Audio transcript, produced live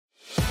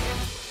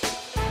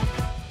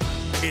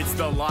It's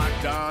the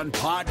Locked On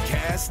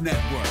Podcast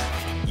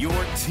Network, your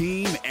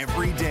team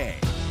every day.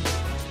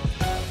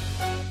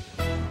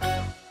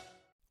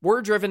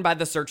 We're driven by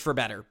the search for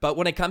better, but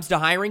when it comes to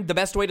hiring, the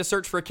best way to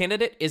search for a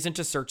candidate isn't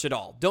to search at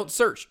all. Don't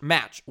search,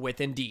 match with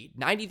Indeed.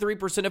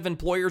 93% of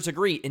employers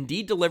agree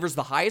Indeed delivers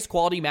the highest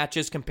quality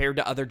matches compared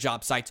to other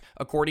job sites,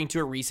 according to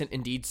a recent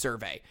Indeed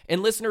survey.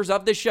 And listeners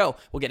of this show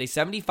will get a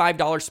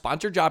 $75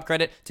 sponsored job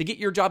credit to get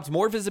your jobs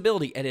more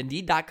visibility at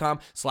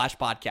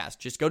Indeed.com/podcast.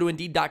 Just go to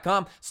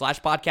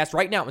Indeed.com/podcast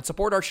right now and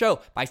support our show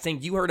by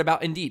saying you heard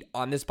about Indeed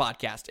on this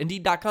podcast.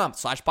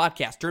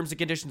 Indeed.com/podcast. Terms and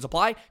conditions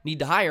apply. Need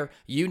to hire?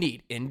 You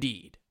need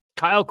Indeed.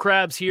 Kyle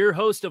Krabs here,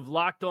 host of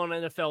Locked On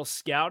NFL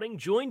Scouting.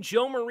 Join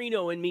Joe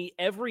Marino and me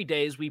every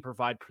day as we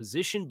provide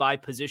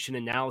position-by-position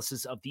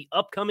analysis of the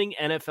upcoming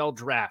NFL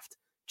Draft.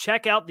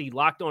 Check out the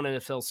Locked On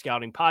NFL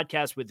Scouting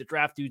podcast with the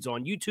Draft Dudes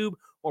on YouTube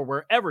or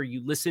wherever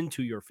you listen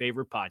to your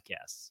favorite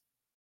podcasts.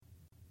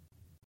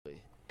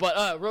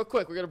 But real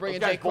quick, we're going to bring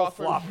in Jay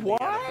Crawford. What?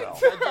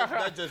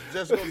 That just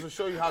goes to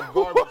show you how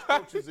garbage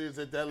coaches is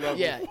at that level.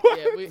 Yeah,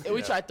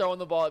 we tried throwing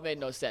the ball. It made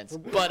no sense.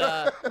 But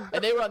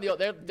and they were on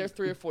they're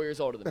 3 or 4 years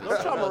older than me.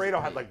 John Moreno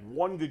had like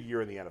one good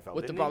year in the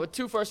NFL, with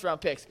 2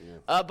 first-round picks.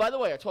 Yeah. By the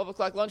way, our 12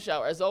 o'clock lunch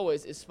hour, as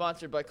always, is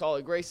sponsored by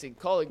Colleague Racing.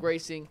 Colleague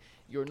Racing,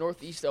 your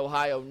Northeast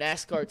Ohio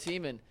NASCAR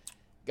team. And,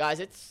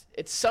 guys, it's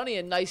sunny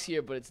and nice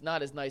here, but it's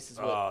not as nice as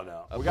what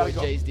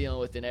Jay's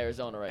dealing with in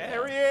Arizona right now.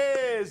 There he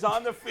is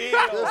on the field.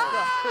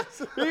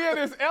 He in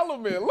his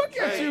element. Look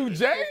at you,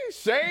 Jay.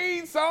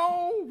 Shades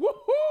on.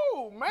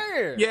 Woohoo,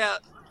 man. Yeah.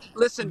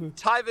 Listen,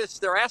 Tyvis,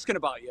 they're asking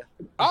about you.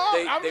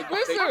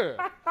 Listen.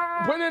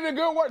 Put in a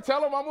good word.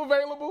 Tell them I'm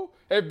available.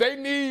 If they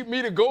need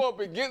me to go up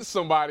against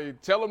somebody,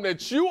 tell them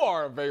that you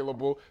are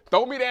available.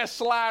 Throw me that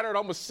slider, and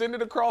I'm going to send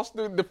it across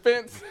the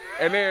fence.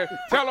 And then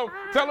tell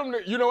them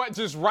that, you know what,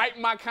 just write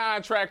my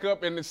contract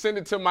up and then send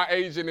it to my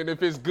agent. And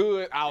if it's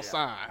good, I'll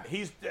sign.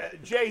 He's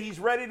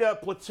ready to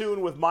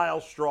platoon with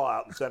Miles Straw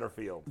out in center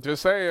field.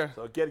 Just saying.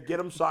 So get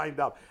him signed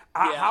up.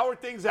 How are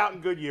things out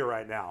in Goodyear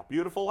right now?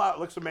 Beautiful? It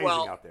looks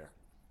amazing out there.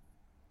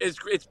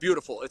 It's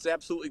beautiful. It's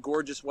absolutely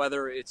gorgeous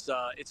weather. It's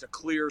a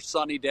clear,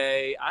 sunny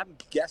day. I'm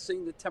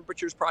guessing the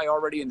temperature's probably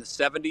already in the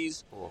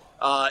 70s.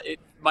 It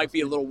might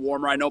be a little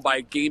warmer. I know by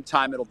game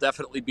time it'll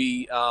definitely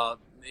be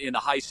in the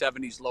high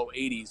 70s, low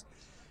 80s.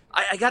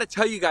 I got to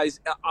tell you guys,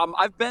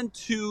 I've been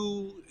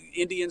to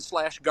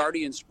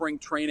Indian/Guardian spring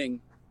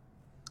training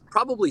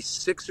probably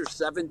 6 or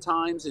 7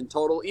 times in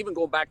total, even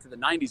going back to the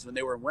 90s when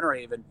they were in Winter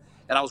Haven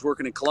and I was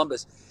working in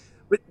Columbus.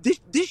 But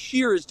this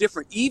year is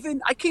different.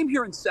 Even I came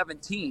here in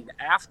 17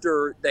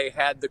 after they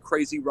had the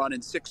crazy run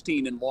in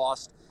 16 and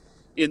lost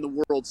in the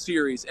World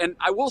Series. And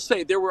I will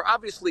say there were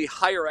obviously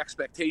higher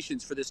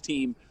expectations for this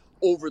team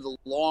over the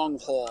long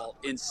haul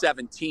in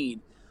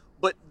 17.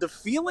 But the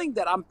feeling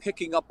that I'm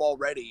picking up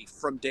already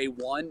from day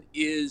one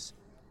is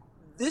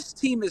this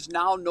team is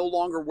now no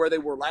longer where they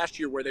were last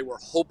year, where they were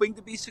hoping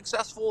to be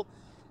successful.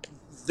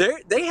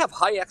 They have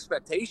high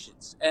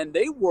expectations, and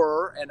they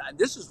were, and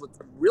this is what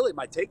really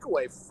my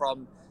takeaway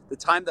from the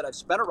time that I've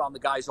spent around the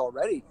guys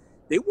already,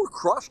 they were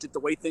crushed at the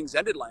way things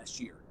ended last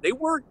year. They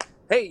weren't,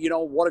 hey,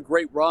 what a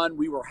great run,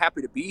 we were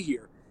happy to be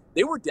here.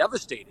 They were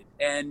devastated,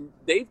 and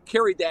they've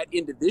carried that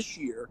into this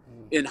year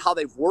in how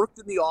they've worked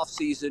in the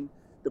offseason,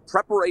 the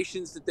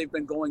preparations that they've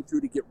been going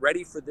through to get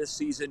ready for this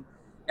season.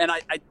 And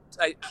I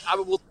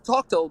will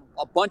talk to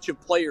a bunch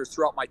of players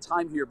throughout my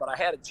time here, but I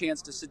had a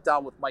chance to sit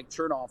down with Mike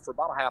Chernoff for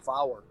about a half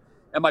hour.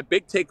 And my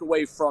big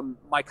takeaway from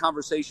my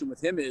conversation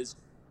with him is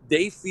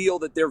they feel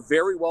that they're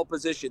very well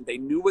positioned. They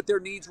knew what their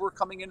needs were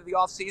coming into the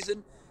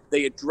offseason.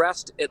 They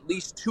addressed at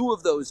least 2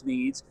 of those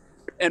needs.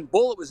 And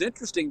Bull, it was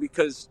interesting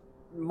because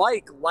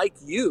Mike, like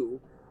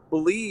you,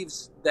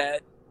 believes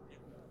that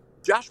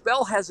Josh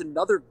Bell has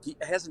another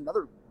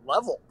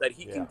level that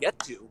he can get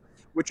to,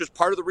 which was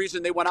part of the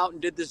reason they went out and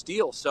did this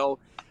deal. So,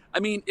 I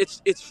mean,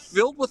 it's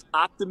filled with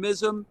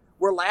optimism,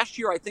 where last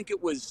year I think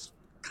it was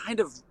kind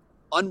of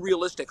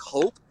unrealistic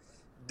hope.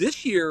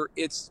 This year,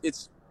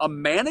 it's a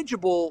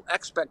manageable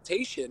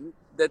expectation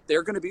that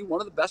they're going to be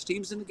one of the best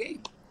teams in the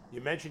game.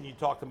 You mentioned you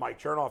talked to Mike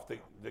Chernoff,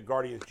 the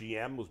Guardians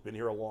GM, who's been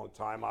here a long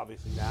time,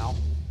 obviously now.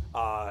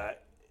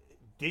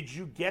 Did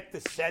you get the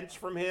sense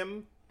from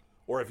him,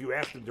 or if you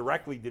asked him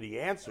directly, did he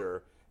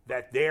answer,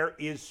 that there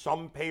is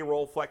some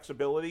payroll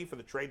flexibility for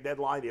the trade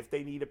deadline if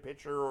they need a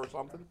pitcher or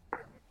something?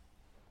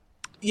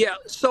 Yeah,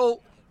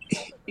 so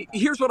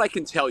here's what I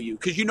can tell you,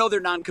 because they're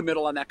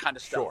non-committal on that kind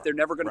of stuff. Sure. They're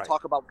never going to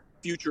talk about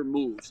future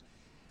moves.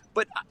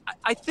 But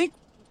I think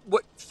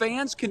what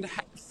fans can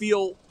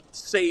feel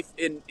safe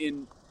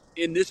in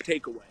this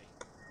takeaway,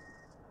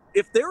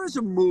 if there is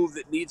a move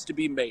that needs to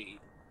be made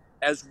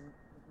as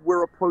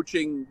we're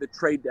approaching the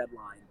trade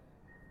deadline,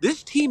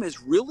 this team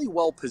is really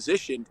well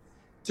positioned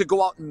to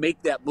go out and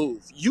make that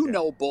move.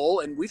 Bull,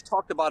 and we've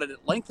talked about it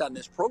at length on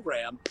this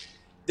program,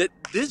 that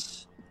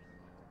this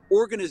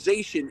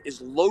organization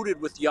is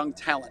loaded with young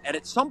talent. And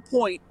at some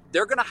point,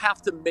 they're going to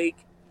have to make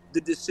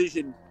the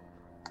decision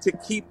to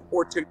keep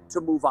or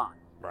to move on.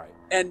 Right.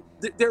 And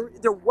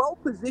they're well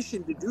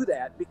positioned to do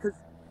that because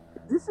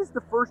this is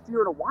the first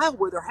year in a while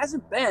where there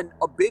hasn't been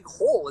a big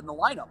hole in the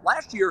lineup.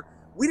 Last year,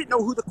 we didn't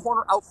know who the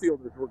corner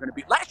outfielders were going to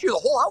be. Last year, the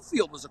whole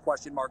outfield was a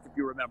question mark, if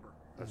you remember.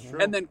 That's true.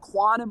 And then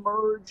Quan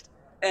emerged.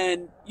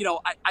 And,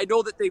 I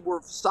know that they were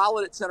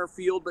solid at center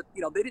field, but,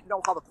 they didn't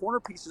know how the corner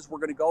pieces were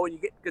going to go. And you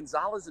get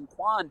Gonzalez and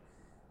Quan.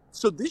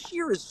 So this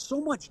year is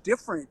so much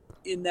different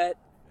in that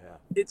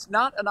it's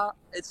not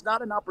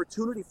an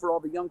opportunity for all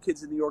the young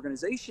kids in the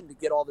organization to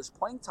get all this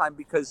playing time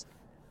because,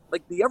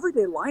 like, the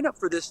everyday lineup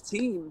for this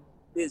team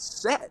is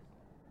set.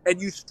 And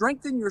you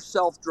strengthen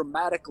yourself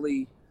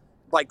dramatically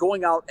by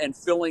going out and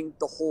filling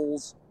the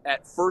holes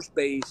at first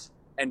base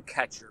and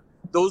catcher.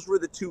 Those were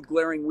the two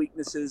glaring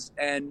weaknesses.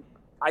 And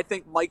I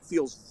think Mike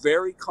feels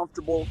very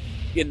comfortable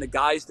in the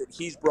guys that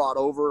he's brought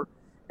over.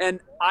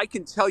 And I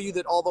can tell you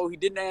that although he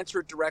didn't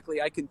answer it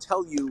directly, I can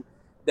tell you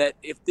that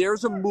if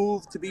there's a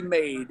move to be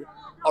made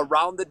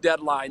around the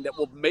deadline that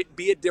will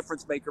be a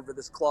difference maker for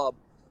this club,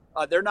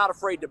 they're not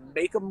afraid to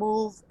make a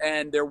move,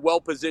 and they're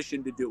well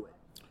positioned to do it.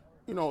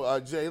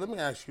 Jay, let me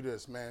ask you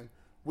this, man.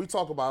 We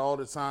talk about all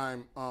the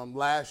time.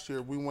 Last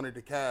year, we wanted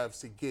the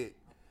Cavs to get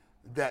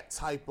that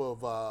type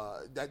of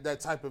that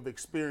type of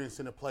experience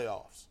in the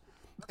playoffs,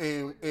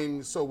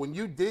 and so when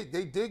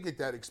they did get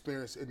that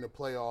experience in the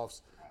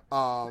playoffs.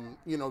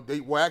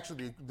 They were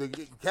actually the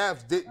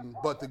Cavs didn't,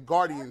 but the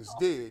Guardians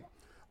did.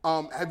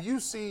 Have you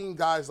seen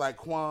guys like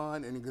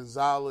Quan and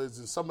Gonzalez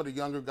and some of the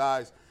younger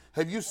guys?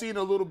 Have you seen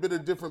a little bit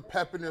of different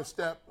pep in their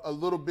step? A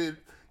little bit,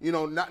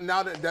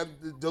 now that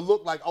to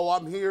look like, oh,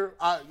 I'm here.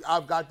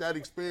 I've got that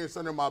experience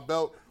under my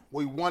belt.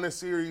 We won a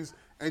series,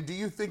 and do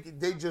you think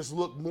they just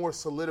look more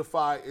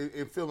solidified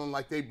and feeling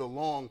like they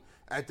belong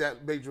at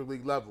that major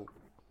league level?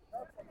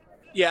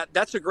 Yeah,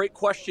 that's a great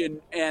question,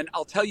 and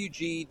I'll tell you,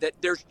 G, that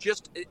there's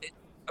just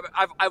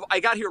I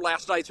got here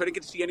last night, so I didn't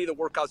get to see any of the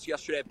workouts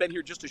yesterday. I've been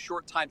here just a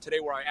short time today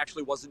where I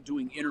actually wasn't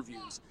doing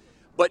interviews.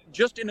 But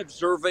just in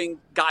observing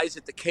guys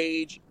at the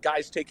cage,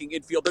 guys taking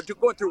infield, they're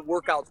going through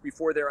workouts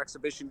before their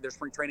exhibition, their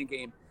spring training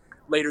game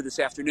later this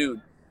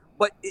afternoon.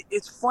 But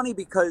it's funny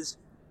because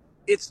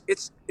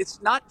it's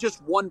not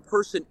just one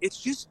person.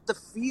 It's just the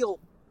feel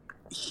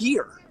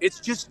here. It's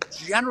just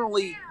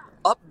generally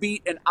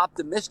upbeat and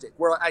optimistic,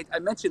 where I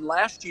mentioned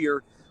last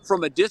year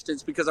from a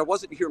distance because I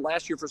wasn't here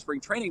last year for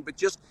spring training, but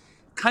just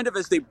kind of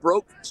as they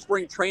broke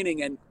spring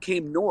training and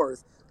came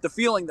north, the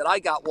feeling that I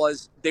got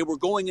was they were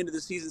going into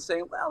the season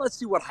saying, well, let's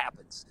see what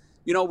happens.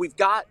 We've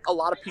got a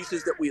lot of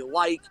pieces that we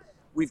like.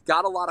 We've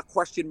got a lot of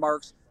question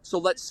marks. So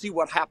let's see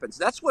what happens.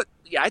 That's what,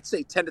 I'd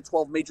say 10 to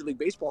 12 Major League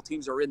Baseball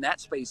teams are in that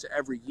space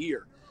every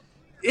year.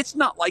 It's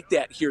not like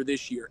that here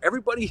this year.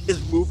 Everybody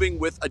is moving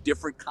with a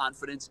different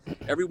confidence.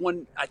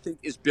 Everyone, I think,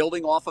 is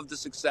building off of the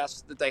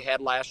success that they had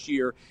last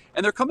year.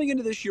 And they're coming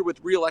into this year with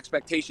real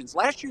expectations.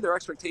 Last year, their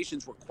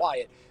expectations were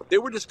quiet. They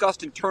were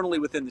discussed internally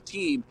within the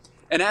team.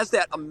 And as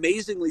that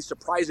amazingly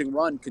surprising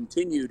run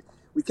continued,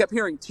 we kept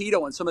hearing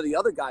Tito and some of the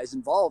other guys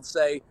involved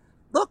say,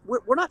 look,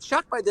 we're not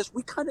shocked by this.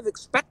 We kind of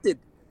expected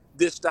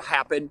this to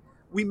happen.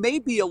 We may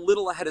be a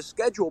little ahead of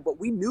schedule, but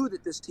we knew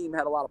that this team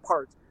had a lot of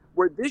parts.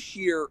 Where this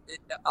year,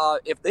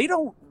 if they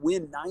don't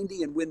win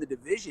 90 and win the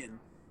division,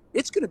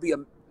 it's going to be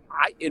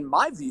in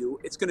my view,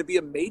 it's going to be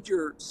a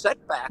major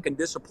setback and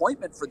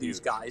disappointment for these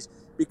guys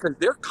because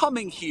they're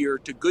coming here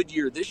to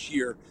Goodyear this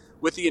year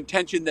with the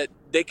intention that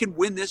they can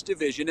win this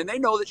division. And they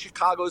know that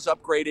Chicago's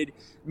upgraded.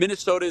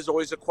 Minnesota is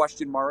always a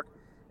question mark.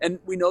 And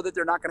we know that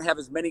they're not going to have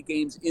as many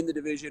games in the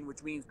division,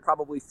 which means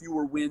probably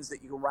fewer wins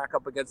that you can rack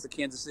up against the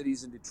Kansas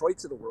Cities and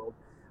Detroits of the world.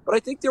 But I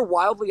think they're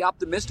wildly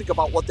optimistic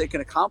about what they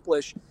can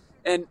accomplish.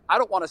 And I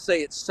don't want to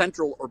say it's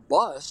central or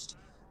bust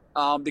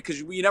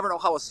because we never know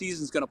how a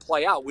season's going to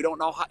play out. We don't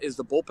know is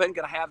the bullpen going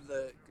to have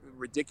the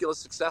ridiculous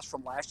success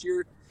from last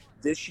year,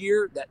 this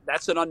year?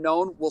 That's an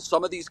unknown. Will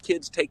some of these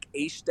kids take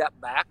a step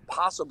back?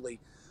 Possibly.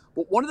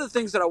 But one of the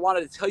things that I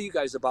wanted to tell you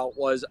guys about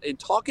was in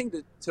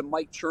talking to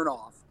Mike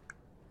Chernoff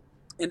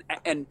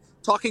and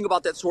talking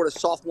about that sort of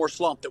sophomore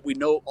slump that we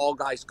know all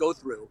guys go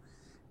through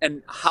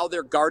and how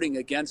they're guarding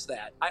against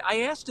that.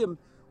 I asked him,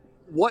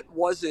 what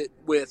was it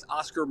with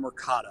Oscar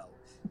Mercado?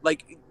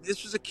 Like,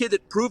 this was a kid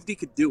that proved he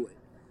could do it.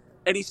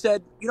 And he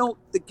said,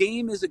 the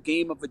game is a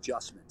game of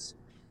adjustments.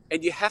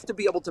 And you have to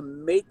be able to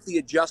make the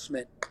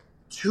adjustment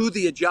to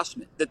the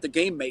adjustment that the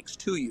game makes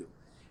to you.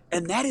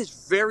 And that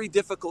is very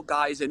difficult,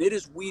 guys. And it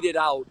has weeded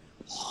out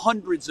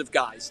hundreds of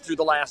guys through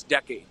the last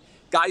decade.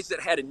 Guys that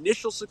had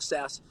initial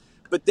success,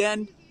 but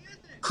then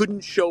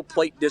couldn't show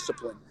plate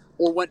discipline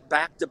or went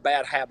back to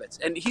bad habits.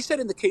 And he said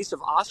in the case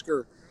of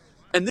Oscar,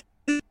 and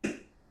this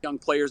young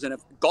players and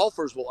if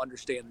golfers will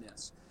understand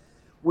this,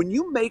 when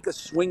you make a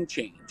swing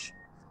change,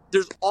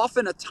 there's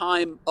often a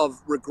time of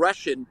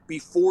regression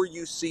before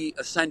you see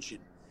ascension.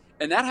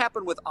 And that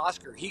happened with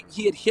Oscar.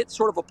 He had hit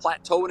sort of a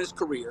plateau in his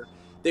career.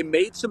 They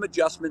made some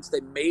adjustments.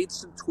 They made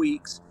some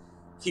tweaks.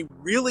 He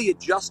really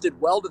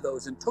adjusted well to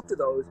those and took to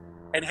those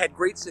and had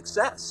great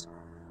success.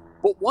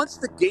 But once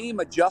the game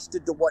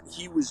adjusted to what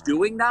he was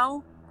doing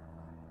now,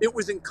 it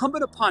was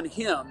incumbent upon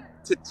him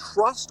to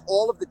trust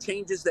all of the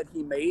changes that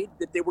he made,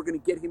 that they were going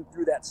to get him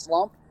through that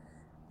slump,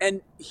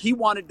 and he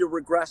wanted to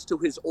regress to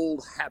his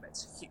old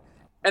habits.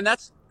 And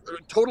that's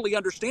totally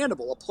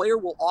understandable. A player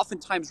will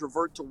oftentimes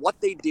revert to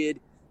what they did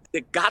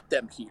that got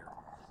them here.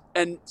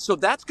 And so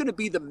that's going to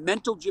be the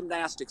mental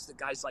gymnastics that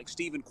guys like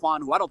Stephen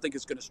Kwan, who I don't think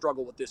is going to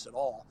struggle with this at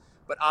all,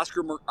 but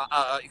Oscar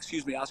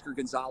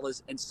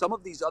Gonzalez and some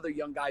of these other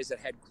young guys that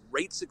had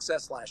great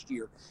success last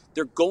year,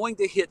 they're going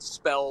to hit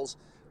spells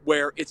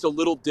where it's a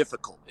little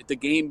difficult. The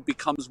game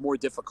becomes more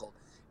difficult.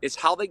 It's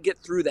how they get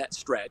through that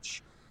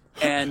stretch,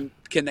 and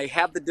can they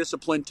have the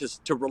discipline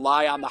to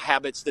rely on the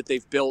habits that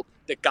they've built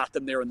that got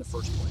them there in the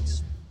first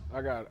place.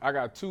 I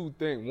got two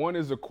things. One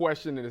is a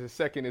question and the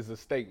second is a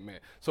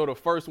statement. So the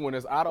first one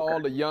is, out of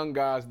all the young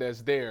guys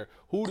that's there,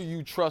 who do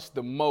you trust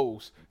the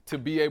most to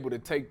be able to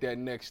take that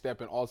next step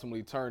and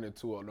ultimately turn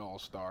into an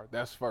all-star?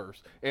 That's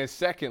first. And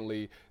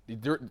secondly,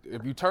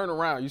 if you turn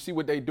around, you see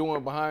what they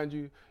doing behind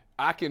you?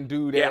 I can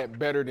do that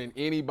better than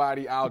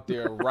anybody out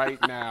there right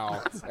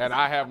now, and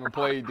I haven't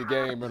played the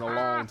game in a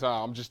long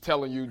time. I'm just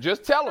telling you.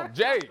 Just tell them,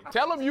 Jay.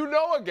 Tell them you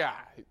know a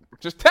guy.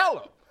 Just tell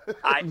them.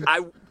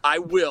 I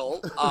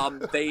will.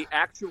 They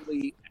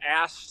actually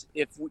asked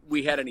if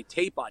we had any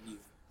tape on you.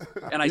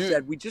 And I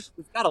said, we've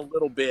got a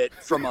little bit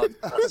from a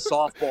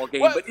softball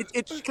game, but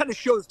it just kind of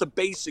shows the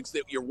basics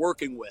that you're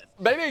working with.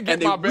 They didn't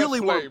get my best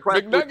play.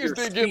 McNuggets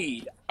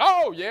didn't get.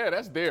 Oh, yeah,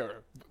 that's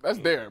there. That's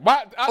there.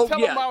 I tell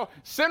them my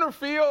center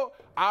field,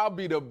 I'll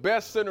be the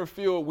best center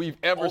field we've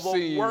ever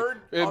seen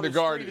in the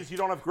Guardians. You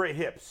don't have great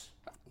hips.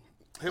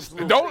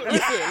 Don't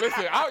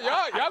listen.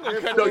 Y'all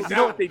gonna cut this You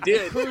know what they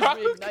did?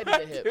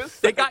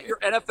 They got your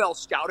NFL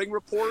scouting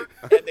report,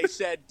 and they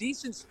said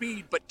decent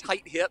speed but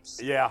tight hips.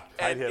 Yeah,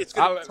 tight hips. It's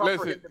gonna be tough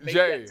for him to make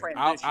Jay, that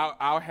transition.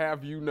 I'll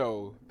have you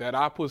know that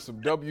I put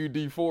some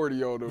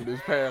WD-40 on them this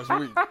past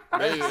week.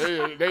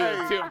 They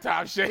in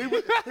tip-top shape.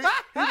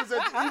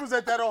 He was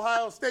at that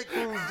Ohio State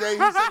cruise, Jay.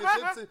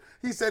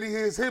 He said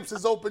his hips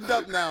is opened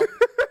up now.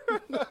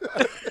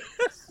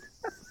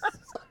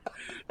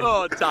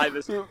 Oh,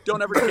 Tyvis,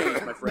 don't ever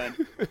change, my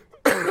friend.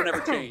 Don't ever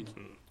change.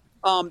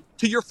 To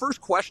your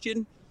first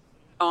question,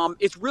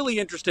 it's really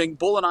interesting.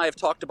 Bull and I have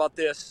talked about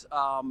this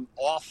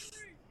off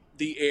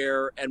the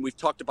air, and we've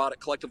talked about it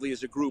collectively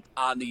as a group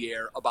on the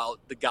air about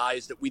the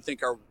guys that we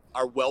think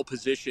are well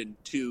positioned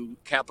to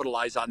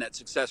capitalize on that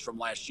success from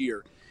last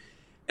year.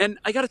 And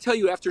I got to tell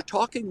you, after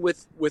talking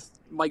with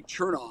Mike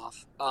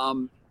Chernoff,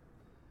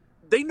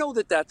 they know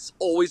that that's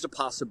always a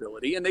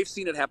possibility, and they've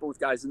seen it happen with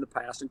guys in the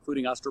past,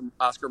 including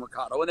Oscar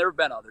Mercado, and there have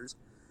been others.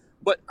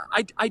 But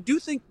I do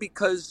think,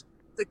 because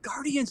the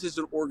Guardians is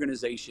an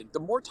organization, the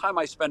more time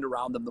I spend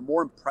around them, the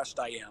more impressed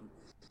I am.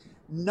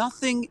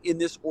 Nothing in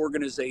this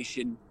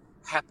organization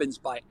happens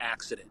by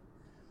accident.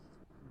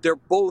 They're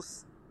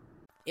both.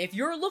 If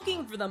you're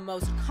looking for the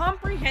most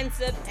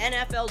comprehensive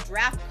NFL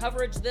draft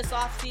coverage this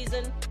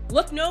offseason,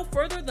 look no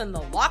further than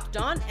the Locked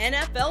On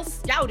NFL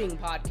Scouting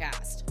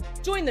Podcast.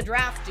 Join the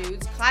draft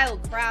dudes, Kyle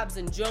Krabs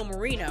and Joe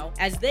Marino,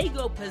 as they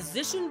go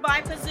position by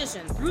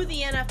position through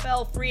the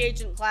NFL free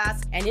agent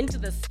class and into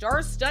the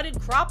star-studded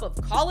crop of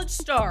college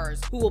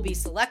stars who will be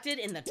selected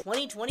in the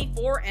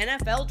 2024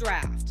 NFL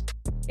Draft.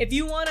 If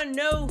you want to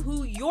know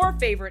who your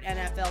favorite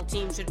NFL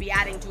team should be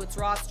adding to its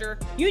roster,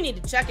 you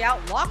need to check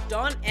out Locked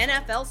On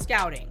NFL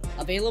Scouting,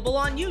 available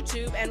on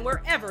YouTube and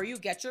wherever you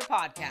get your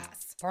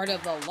podcasts. Part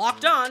of the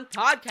Locked On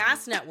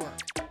Podcast Network,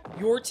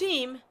 your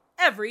team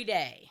every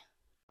day.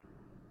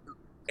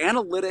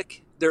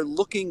 Analytic, they're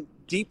looking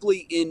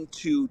deeply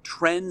into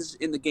trends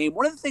in the game.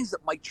 One of the things that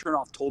Mike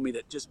Chernoff told me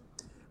that just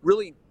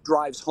really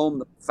drives home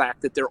the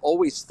fact that they're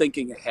always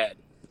thinking ahead.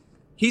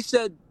 He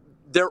said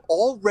they're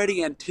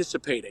already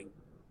anticipating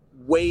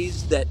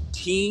ways that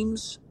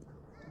teams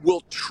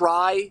will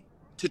try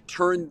to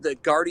turn the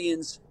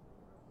Guardians'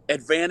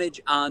 advantage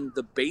on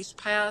the base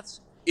paths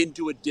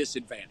into a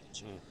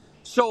disadvantage.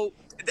 So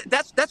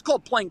that's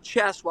called playing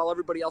chess while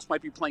everybody else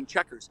might be playing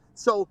checkers.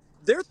 So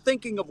they're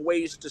thinking of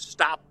ways to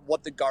stop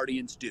what the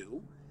Guardians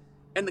do,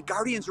 and the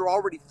Guardians are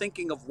already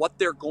thinking of what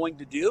they're going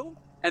to do,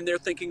 and they're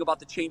thinking about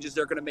the changes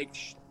they're going to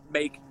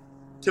make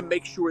to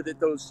make sure that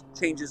those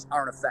changes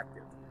aren't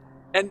effective.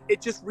 And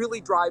it just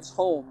really drives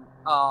home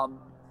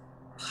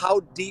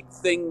how deep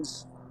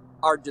things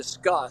are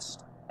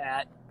discussed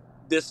at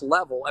this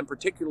level, and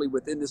particularly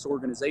within this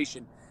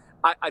organization.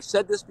 I've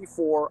said this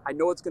before. I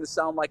know it's going to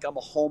sound like I'm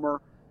a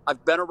homer.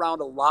 I've been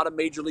around a lot of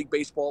Major League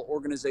Baseball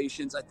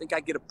organizations. I think I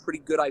get a pretty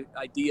good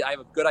idea. I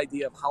have a good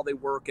idea of how they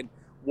work and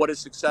what is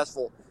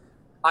successful.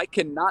 I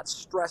cannot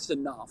stress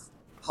enough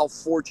how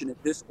fortunate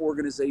this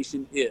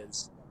organization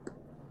is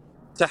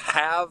to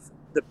have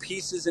the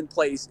pieces in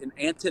place in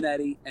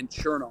Antonetti and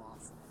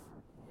Chernoff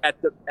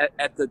at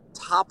the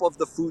top of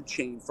the food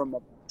chain from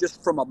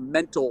a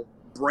mental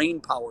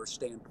brain power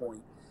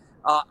standpoint.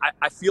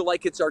 I feel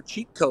like it's our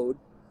cheat code.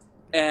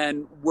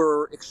 And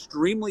we're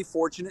extremely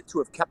fortunate to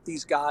have kept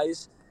these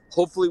guys.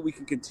 Hopefully we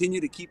can continue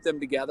to keep them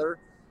together.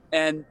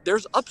 And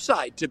there's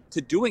upside to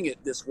doing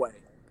it this way.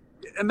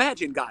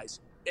 Imagine, guys,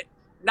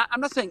 I'm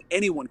not saying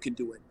anyone can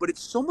do it, but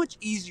it's so much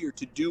easier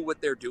to do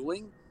what they're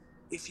doing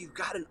if you've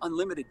got an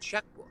unlimited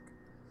checkbook.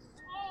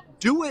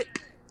 Do it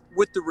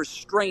with the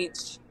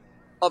restraints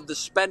of the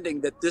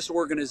spending that this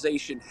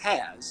organization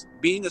has,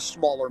 being a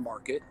smaller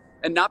market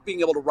and not being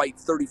able to write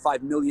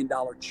 $35 million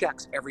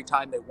checks every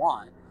time they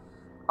want.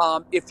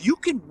 If you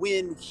can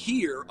win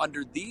here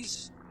under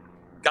these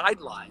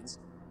guidelines,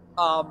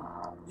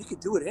 you can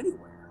do it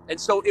anywhere. And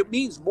so it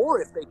means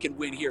more if they can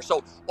win here.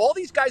 So all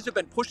these guys have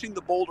been pushing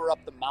the boulder up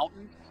the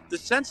mountain. The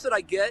sense that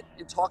I get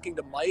in talking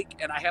to Mike,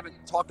 and I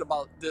haven't talked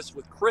about this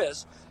with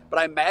Chris, but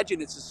I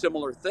imagine it's a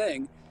similar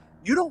thing.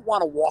 You don't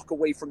want to walk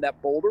away from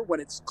that boulder when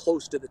it's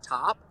close to the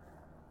top.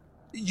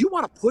 You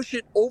want to push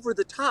it over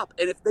the top.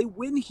 And if they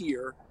win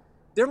here,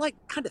 they're like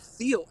kind of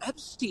Theo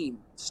Epstein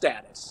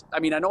status. I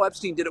mean, I know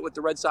Epstein did it with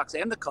the Red Sox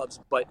and the Cubs,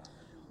 but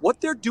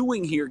what they're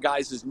doing here,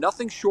 guys, is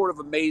nothing short of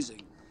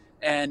amazing.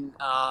 And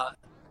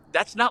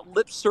that's not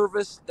lip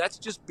service. That's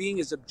just being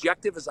as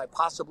objective as I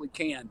possibly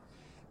can.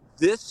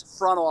 This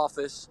front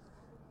office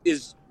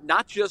is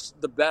not just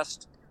the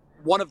best,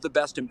 one of the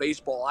best in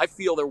baseball. I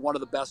feel they're one of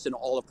the best in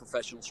all of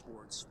professional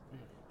sports.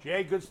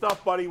 Jay, good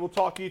stuff, buddy. We'll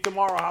talk to you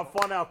tomorrow. Have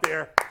fun out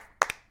there.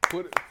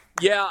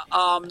 Yeah,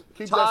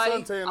 Keep Ty,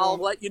 that suntan I'll on.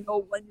 let you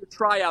know when your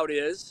tryout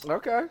is.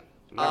 Okay.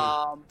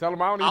 Tell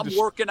them I don't need I'm to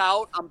working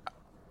out.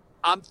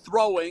 I'm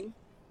throwing.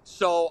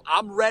 So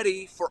I'm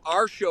ready for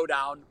our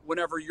showdown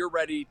whenever you're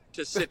ready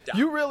to sit down.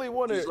 You really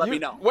want to? Just let me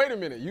know. Wait a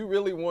minute. You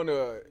really want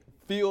to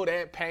feel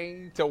that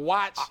pain to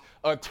watch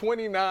a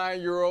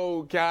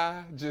 29-year-old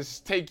guy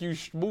just take you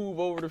smooth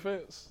over the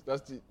fence?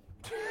 That's the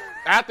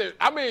after.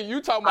 I mean,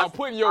 you talking about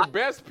putting your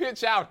best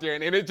pitch out there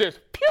and it just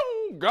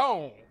pew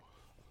gone.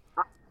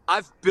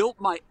 I've built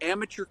my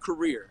amateur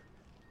career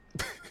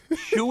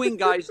chewing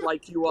guys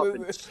like you up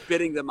and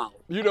spitting them out.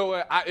 You know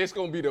what? It's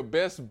going to be the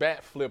best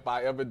bat flip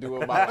I ever do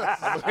in my life.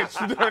 I'll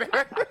let you know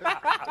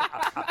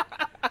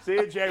that. See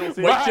you, Jay. We'll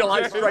see Wait you. till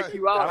I strike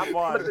you out. Have I'm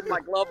fun. flipping my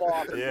glove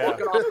off and Yeah.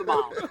 walking off the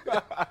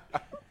mound.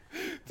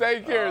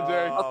 Take care,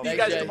 Jay. I'll see you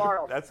guys Jay.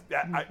 tomorrow.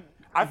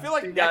 I feel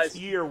like See you next guys.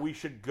 year we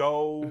should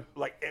go,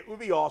 like, it would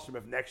be awesome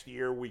if next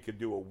year we could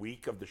do a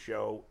week of the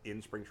show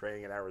in spring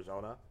training in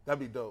Arizona That'd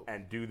be dope.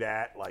 and do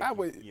that, like, I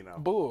would, you know.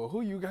 Bull,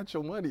 who you got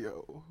your money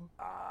on?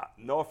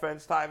 No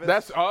offense, Tyvis.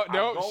 That's I'm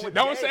no. going with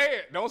Don't Jay. say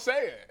it. Don't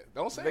say it.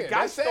 Don't say The it. guy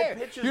Don't say still it.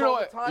 pitches You know all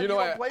what? the time. You know He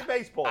what? don't play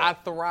baseball. I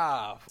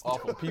thrive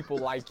off of people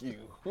like you.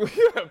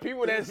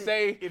 People that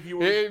say, If you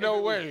were "Ain't no if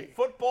it was way."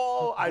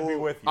 football, I'd be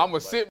with you. I'm gonna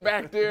but- sit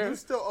back there. You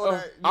still owe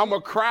that. I'm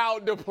a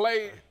crowd to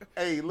play.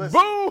 Hey, listen.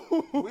 Boo!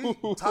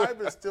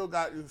 Tyvis still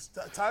got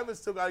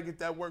to get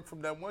that work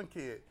from that one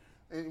kid.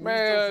 And we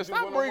Man, supposed to do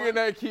stop bringing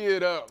that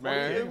kid up,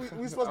 one-on-one. man.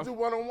 We supposed to do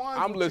one-on-ones.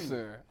 I'm with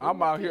listening. you.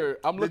 I'm out here.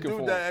 I'm The looking dude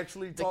for that him.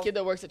 actually The talk- kid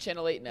that works at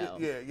Channel 8 now.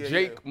 Yeah.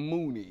 Jake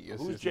Mooney. is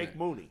Who's his Jake name.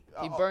 Mooney?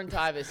 He burned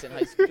Tyvis in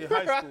high school. In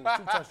high school, 2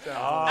 touchdowns.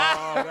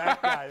 Oh,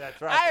 that guy.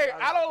 That's right.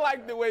 I don't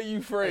like the way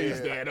you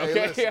phrase Yeah. that. Hey,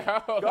 Okay. listen.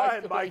 Go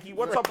ahead, Mikey.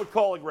 What's up with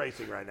Calling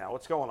Racing right now?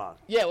 What's going on?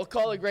 Yeah, well,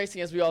 Calling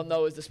Racing, as we all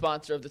know, is the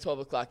sponsor of the 12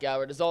 o'clock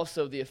hour. It is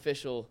also the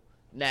official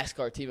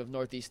NASCAR team of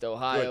Northeast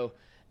Ohio. Good.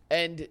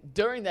 And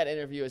during that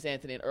interview, as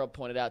Anthony and Earl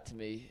pointed out to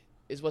me,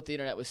 is what the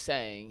internet was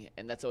saying,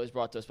 and that's always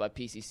brought to us by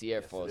PCC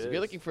Airfoils. If is. you're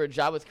looking for a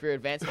job with career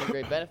advancement and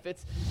great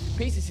benefits,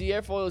 PCC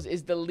Airfoils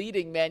is the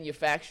leading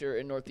manufacturer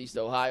in Northeast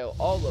Ohio.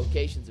 All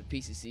locations of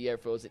PCC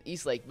Airfoils at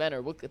East Lake,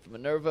 Menor, Wickliffe, and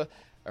Minerva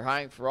are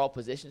hiring for all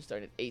positions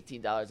starting at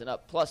 $18 and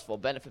up, plus full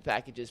benefit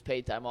packages,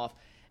 paid time off,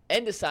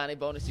 and a signing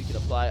bonus. You can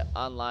apply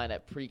online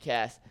at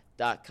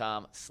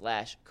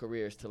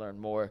precast.com/careers to learn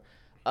more.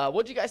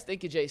 What do you guys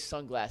think of Jay's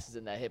sunglasses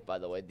in that hit, by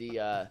the way?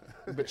 The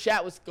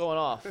chat was going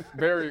off.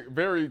 Very,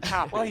 very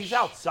top. Well, he's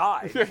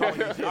outside. That's all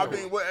he's I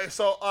doing. mean,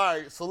 all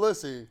right. So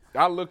listen.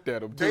 I looked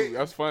at him too.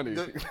 That's funny.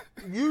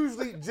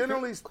 Usually,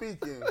 generally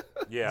speaking,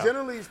 Yeah.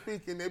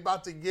 they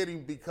about to get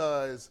him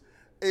because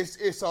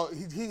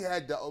he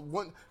had the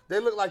one. They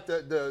look like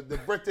the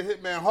Bret the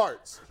Hitman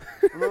hearts.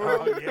 Remember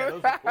Oh, yeah,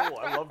 those are cool.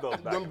 I love those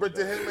back them in Bret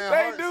the the day. Hitman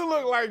They hearts? do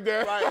look like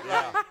that.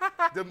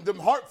 Right. Them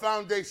Hart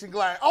Foundation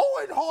glass.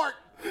 Owen Hart.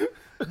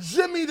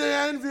 Jimmy the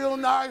Anvil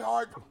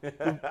Neidhart.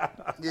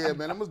 Yeah,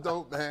 man, that was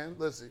dope, man.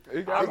 Listen.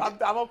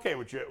 I'm okay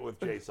with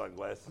Jay's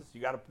sunglasses. You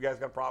guys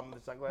got a problem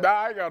with the sunglasses? Nah,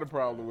 I ain't got a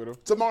problem with him.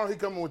 Tomorrow he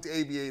coming with the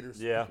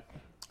aviators. Yeah.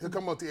 He'll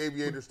come with the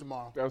aviators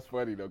tomorrow. That's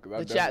funny though,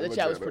 because The chat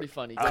was pretty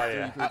funny. Oh,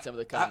 yeah. You can read some of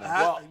the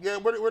comments. Yeah,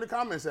 where the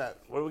comments at?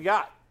 What do we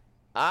got?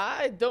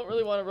 I don't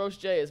really want to roast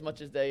Jay as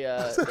much as they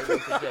roasted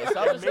Jay. So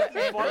I'll just let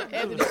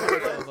Anthony do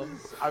both of them.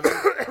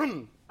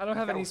 I don't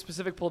have any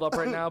specific pulled up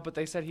right now, but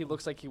they said he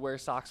looks like he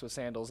wears socks with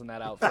sandals in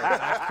that outfit.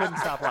 I couldn't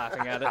stop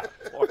laughing at it.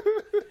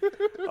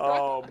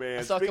 Oh, man.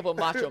 I saw a couple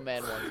Macho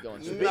Man ones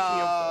going. Speaking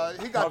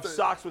of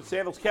socks with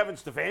sandals, Kevin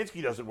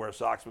Stefanski doesn't wear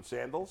socks with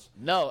sandals.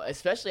 No,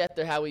 especially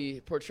after how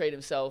he portrayed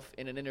himself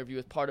in an interview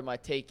with Part of My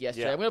Take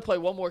yesterday. Yeah. I'm going to play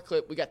one more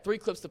clip. We got 3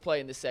 clips to play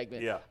in this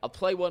segment. Yeah. I'll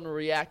play one, we'll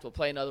react. We'll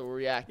play another, we'll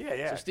react.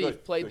 Yeah. So, Steve,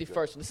 Good, play good, the good.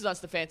 first one. This is on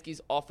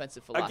Stefanski's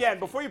offensive philosophy. Again,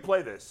 before you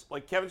play this,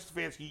 like Kevin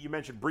Stefanski, you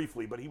mentioned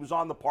briefly, but he was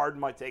on the Pardon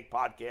My Take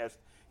podcast.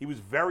 He was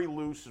very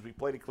loose as we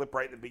played a clip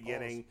right in the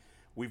beginning.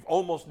 We've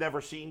almost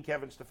never seen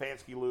Kevin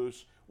Stefanski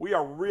loose. We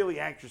are really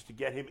anxious to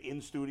get him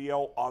in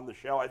studio on the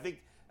show. I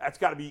think That's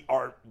got to be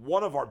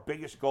one of our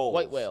biggest goals.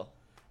 White whale.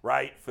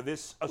 Right, for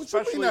this, What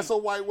especially. you mean that's a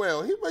white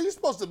whale? He's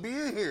supposed to be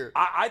in here.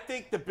 I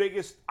think the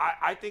biggest,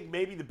 I think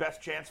maybe the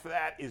best chance for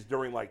that is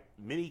during like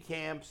mini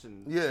camps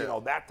and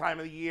that time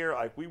of the year.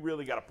 Like we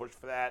really got to push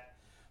for that.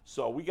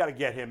 So we got to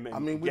get him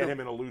him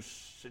in a loose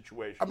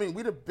situation. I mean,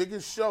 we the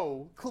biggest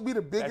show. We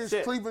the biggest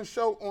Cleveland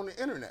show on the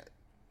internet.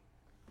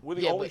 We're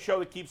the only show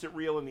that keeps it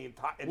real in the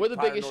entire. We're the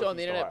biggest show on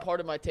the internet.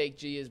 Part of my take,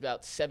 G, is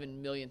about 7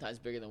 million times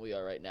bigger than we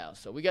are right now.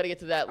 So we got to get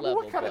to that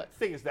level. What kind of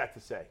thing is that to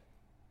say?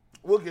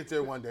 We'll get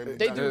there one day.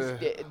 They do.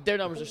 Their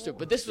numbers are stupid.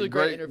 But this was a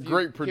great interview.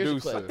 Great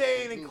producer. But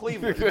they ain't in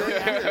Cleveland.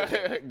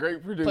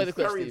 Great producer. Play the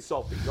clip, Very Steve.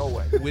 insulting. Go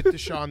away. With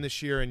Deshaun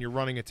this year and your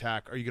running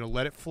attack, are you going to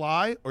let it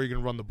fly or are you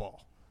going to run the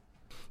ball?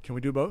 Can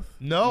we do both?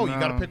 No, you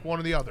got to pick one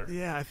or the other.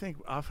 Yeah, I think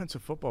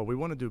offensive football, we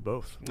want to do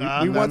both.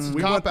 We want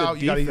cop out.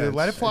 You got to either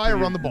let it fly or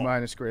run the ball.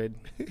 Minus grade.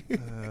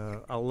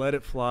 I'll let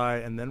it fly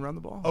and then run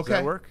the ball. Okay. Does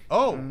that work?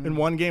 Oh. In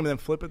one game and then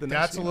flip it the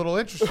next That's game? a little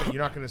interesting.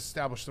 You're not going to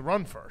establish the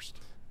run first.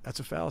 That's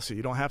a fallacy.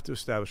 You don't have to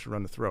establish a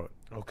run to throw it.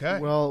 Okay.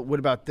 Well, what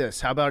about this?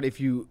 How about if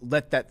you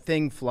let that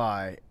thing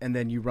fly and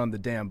then you run the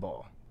damn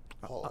ball?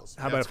 How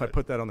about if I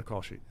put that on the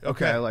call sheet?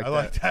 Okay, I like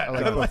that. I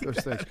like both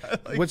those things.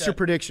 What's your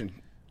prediction?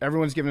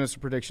 Everyone's giving us a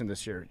prediction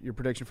this year. Your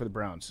prediction for the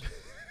Browns?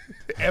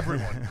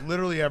 Everyone.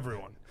 Literally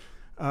everyone.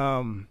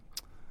 Can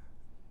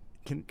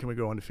we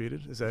go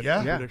undefeated? Is that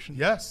your prediction?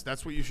 Yes,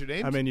 that's what you should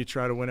aim I mean, you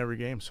try to win every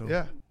game. So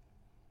Yeah.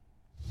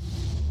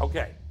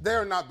 Okay.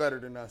 They're not better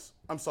than us.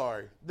 I'm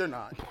sorry. They're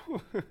not.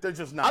 They're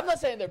just not. I'm not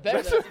saying they're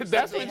better than us.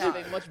 I'm saying they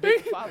have a much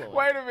bigger following.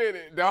 Wait a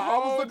minute. I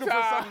was looking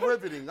for something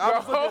riveting. I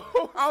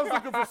was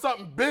looking for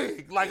something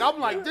big. Like, I'm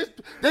like,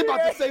 they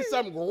about to say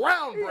something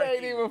groundbreaking. He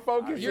ain't even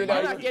focusing. You're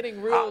not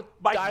getting real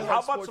Mike, diehard how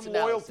about sports some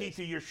loyalty analysis.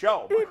 to your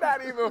show? He's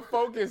not even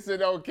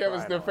focusing on Kevin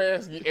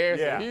Stefanski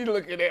answer. Yeah. He's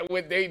looking at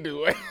what they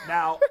doing.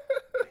 Now,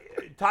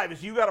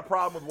 Tyvus, you got a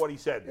problem with what he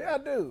said there. Yeah, I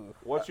do.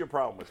 What's your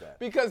problem with that?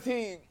 Because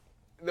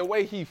the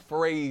way he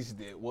phrased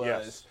it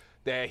was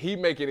that he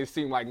making it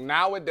seem like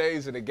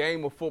nowadays in a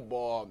game of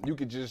football, you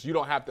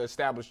don't have to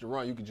establish the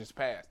run, you can just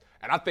pass.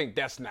 And I think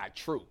that's not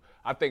true.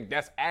 I think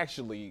that's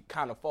actually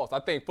kind of false.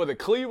 I think for the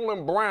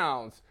Cleveland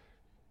Browns,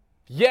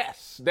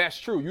 yes, that's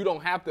true. You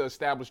don't have to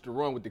establish the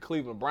run with the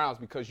Cleveland Browns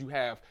because you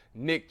have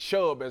Nick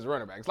Chubb as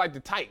running back. It's like the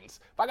Titans.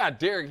 If I got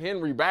Derrick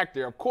Henry back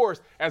there, of course,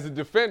 as a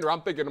defender,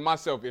 I'm thinking to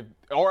myself,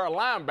 or a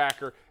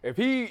linebacker, if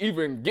he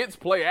even gets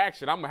play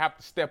action, I'm going to have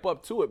to step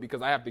up to it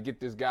because I have to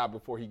get this guy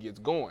before he gets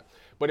going.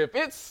 But if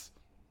it's,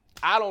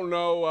 I don't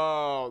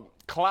know,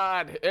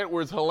 Clyde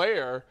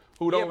Edwards-Helaire,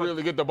 who don't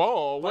really get the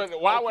ball,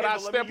 why would I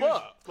step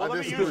up? Well,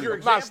 let me use your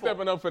example. I'm not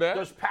stepping up for that.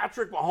 Does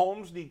Patrick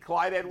Mahomes need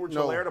Clyde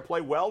Edwards-Helaire to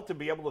play well to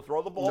be able to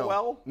throw the ball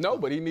well? No,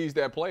 but he needs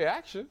that play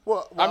action.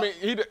 Well, I mean,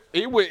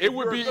 it would be If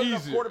you're a good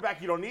enough easier. quarterback,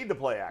 you don't need the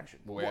play action.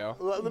 Well,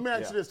 let me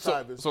ask you this,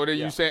 Tyvus. So then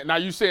you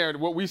saying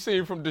what we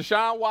seen from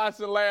Deshaun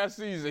Watson last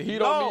season, he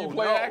don't need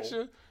play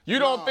action? You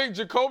don't think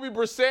Jacoby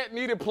Brissett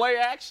needed play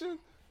action?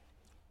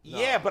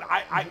 Yeah, but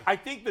I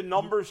think the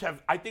numbers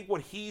have – I think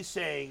what he's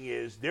saying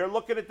is they're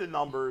looking at the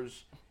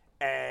numbers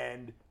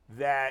and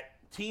that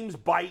teams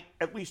bite,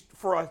 at least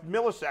for a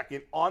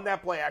millisecond, on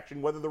that play action,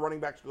 whether the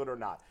running back's good or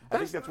not. I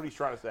think that's what he's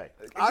trying to say.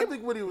 I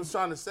think what he was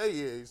trying to say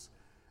is,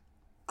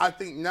 I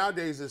think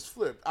nowadays it's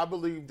flipped. I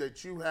believe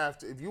that you have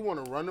to, if you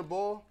want to run the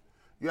ball,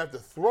 you have to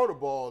throw the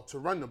ball to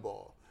run the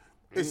ball.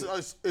 It's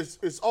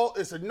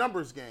a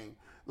numbers game.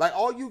 Like,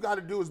 all you got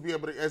to do is be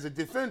able to, as a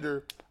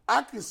defender,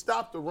 I can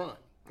stop the run,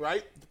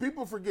 right?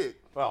 People forget.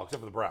 Well,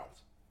 except for the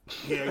Browns.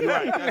 Yeah, you're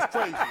right. That's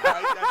crazy,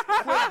 right? That's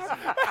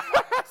crazy.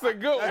 That's a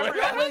good one.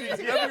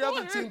 Every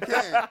other team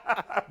can.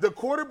 The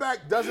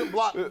quarterback doesn't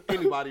block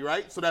anybody,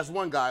 right? So that's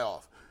one guy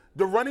off.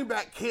 The running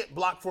back can't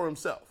block for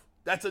himself.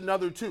 That's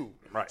another two.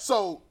 Right.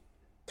 So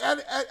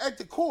at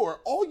the core,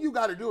 all you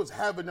got to do is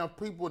have enough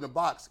people in the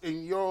box,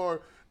 and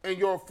your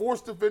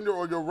force defender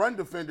or your run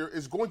defender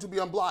is going to be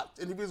unblocked.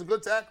 And if he's a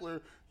good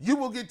tackler, you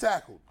will get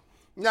tackled.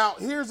 Now,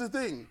 here's the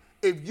thing.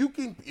 If you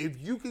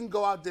can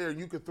go out there and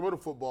you can throw the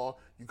football,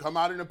 you come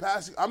out in the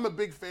passing. I'm a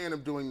big fan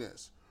of doing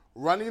this.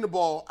 Running the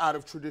ball out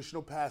of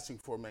traditional passing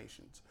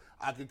formations.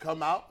 I can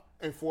come out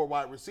and 4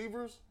 wide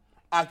receivers.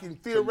 I can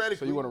theoretically.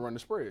 So you want to run the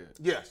spread?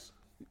 Yes.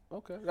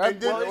 Okay.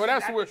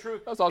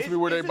 That's also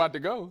where they're about to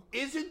go.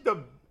 Isn't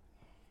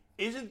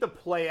the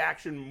play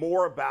action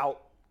more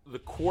about the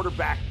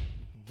quarterback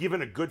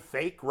giving a good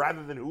fake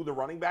rather than who the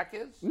running back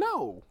is?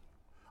 No.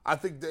 I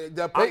think they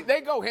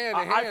go hand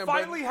in hand. I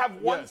finally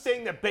have one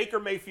thing that Baker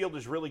Mayfield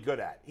is really good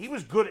at. He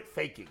was good at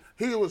faking.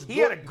 He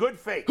had a good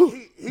fake.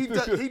 He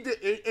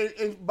did.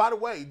 And by the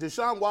way,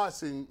 Deshaun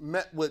Watson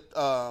met with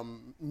Kevin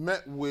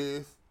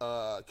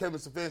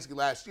Stefanski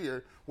last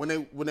year when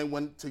they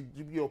went to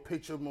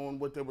pitch him on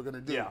what they were going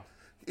to do. Yeah.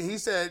 He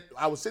said,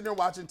 I was sitting there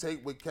watching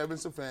tape with Kevin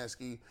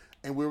Stefanski,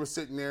 and we were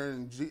sitting there,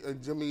 and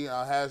Jimmy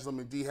Haslam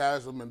and D.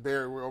 Haslam and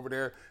Barry were over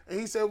there, and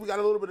he said, we got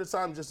a little bit of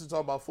time just to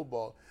talk about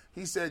football.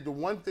 He said the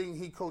one thing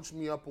he coached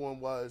me up on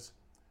was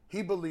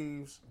he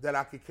believes that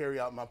I could carry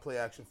out my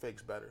play-action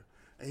fakes better.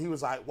 And he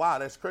was like, wow,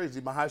 that's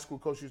crazy. My high school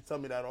coach used to tell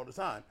me that all the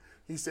time.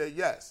 He said,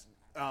 yes,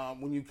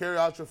 when you carry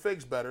out your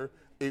fakes better,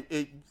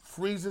 it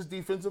freezes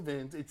defensive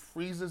ends, it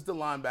freezes the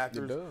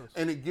linebackers,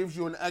 and it gives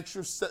you an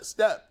extra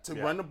step to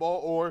run the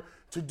ball or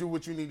to do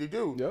what you need to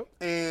do. Yep.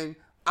 And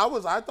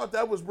I thought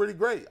that was really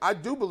great. I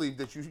do believe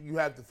that you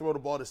have to throw the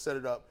ball to set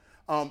it up.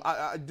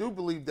 I do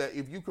believe that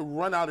if you could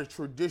run out of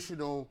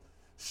traditional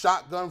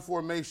shotgun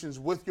formations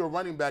with your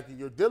running back and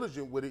you're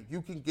diligent with it,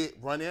 you can get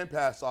run and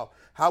pass off.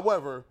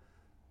 However,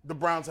 the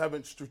Browns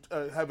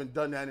haven't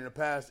done that in the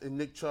past, and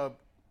Nick Chubb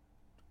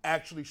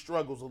actually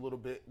struggles a little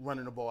bit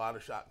running the ball out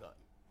of shotgun.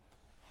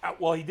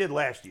 Well, he did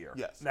last year.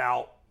 Yes.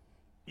 Now,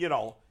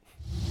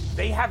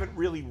 they haven't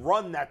really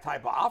run that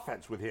type of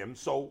offense with him,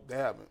 so they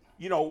haven't.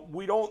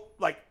 We don't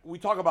we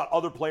talk about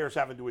other players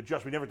having to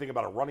adjust. We never think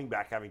about a running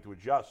back having to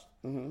adjust.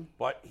 Mm-hmm.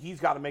 But he's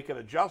got to make an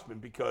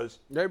adjustment because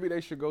maybe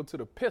they should go to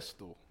the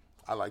pistol.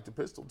 I like the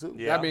pistol too.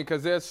 Yeah. I mean,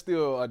 because that's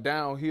still a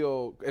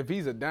downhill. If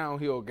he's a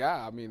downhill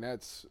guy, I mean,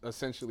 that's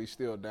essentially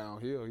still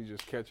downhill. He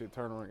just catch it,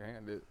 turn around, and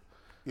hand it.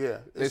 Yeah,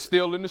 they're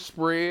still in the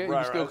spread.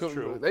 Right,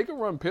 true. They can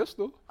run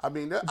pistol. I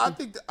mean,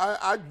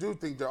 I do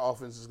think their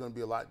offense is going to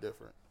be a lot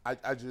different. I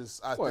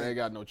think they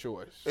got no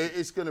choice.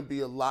 It's going to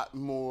be a lot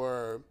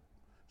more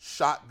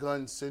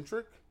shotgun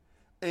centric,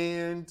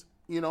 and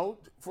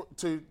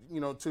to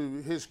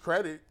his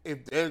credit,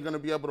 if they're going to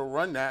be able to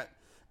run that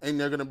and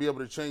they're going to be able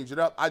to change it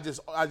up, I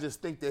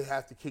just think they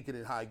have to kick it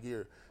in high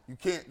gear. You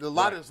can't. A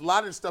lot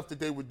of stuff that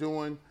they were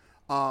doing,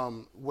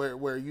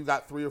 where you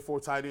got 3 or 4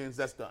 tight ends,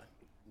 that's done.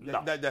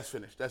 No. That's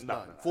finished. That's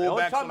done. The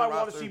only time I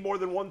want to see more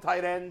than one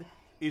tight end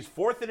is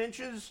 4th and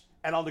inches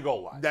and on the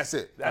goal line. That's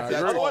it.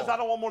 Otherwise, I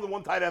don't want more than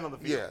one tight end on the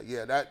field.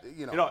 Yeah.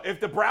 If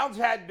the Browns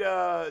had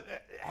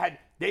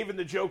David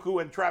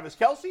Njoku and Travis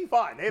Kelce,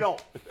 fine. They don't.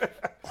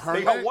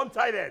 They got one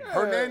tight end.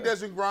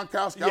 Hernandez and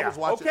Gronkowski. I was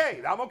watching.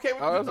 Okay, I'm okay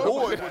with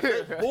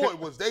those. Boy,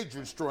 was they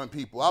destroying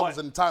people. I was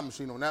in the time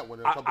machine on that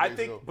one a couple days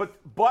ago.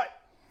 But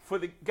for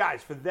the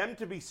guys, for them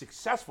to be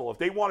successful, if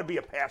they want to be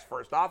a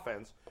pass-first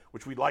offense,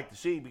 which we'd like to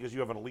see because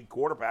you have an elite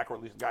quarterback, or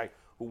at least a guy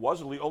who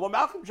was elite. Although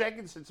Malcolm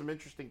Jenkins said some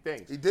interesting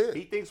things. He did.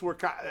 He thinks people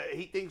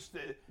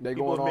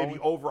have maybe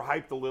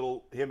overhyped a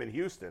little him in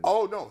Houston.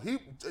 Oh no,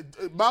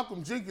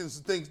 Malcolm Jenkins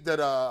thinks that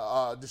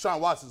Deshaun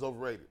Watson's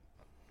overrated.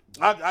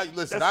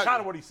 Listen. That's kind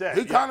of what he said.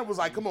 He kind of was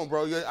like, "Come on,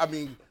 bro." I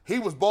mean, he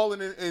was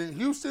balling in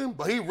Houston,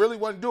 but he really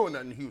wasn't doing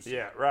nothing in Houston.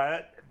 Yeah,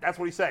 right. That's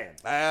what he's saying.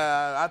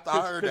 I heard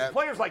that. Because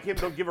players like him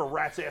don't give a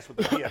rat's ass with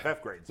the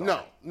PFF grades.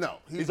 No.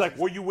 He's like,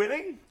 were you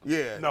winning?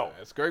 Yeah. No.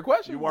 That's a great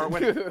question. You weren't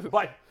winning.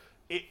 But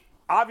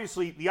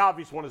obviously, the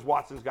obvious one is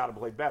Watson's got to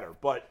play better.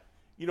 But,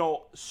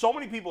 so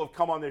many people have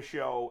come on this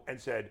show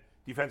and said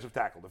defensive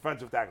tackle,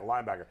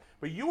 linebacker.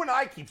 But you and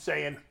I keep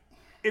saying,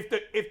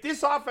 if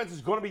this offense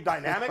is going to be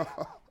dynamic,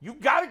 you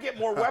got to get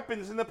more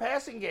weapons in the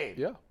passing game.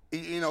 Yeah.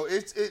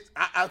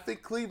 I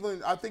think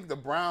Cleveland, I think the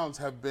Browns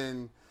have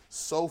been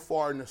so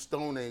far in the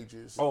Stone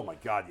Ages. Oh, my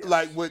God, yes.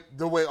 Like with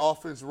the way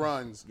offense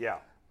runs. Yeah.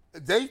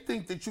 They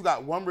think that you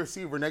got one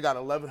receiver and they got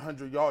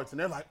 1,100 yards, and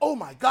they're like, oh,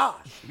 my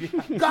gosh,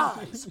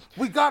 guys,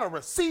 we got a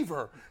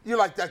receiver. You're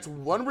like, that's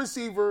one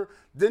receiver.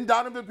 Then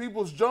Donovan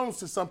Peoples-Jones,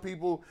 to some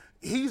people,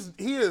 he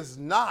is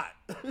not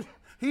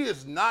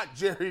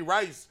Jerry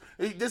Rice.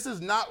 This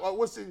is not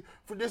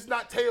this is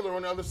not Taylor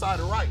on the other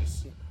side of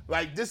Rice.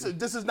 Like this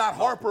is not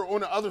Harper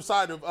on the other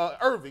side of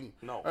Irving.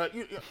 No,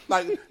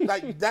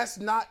 like that's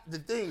not the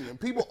thing. And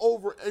people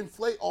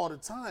overinflate all the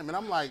time. And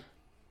I'm like,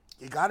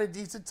 you got a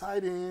decent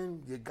tight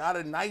end, you got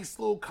a nice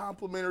little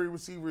complimentary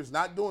receiver. It's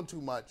not doing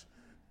too much.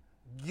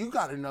 You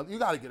got to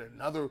get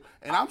another,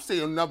 and I'm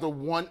saying another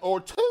 1 or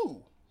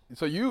 2.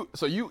 So you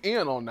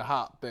in on the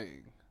Hop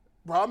thing?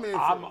 Bro,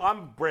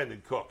 I'm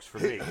Brandon Cooks for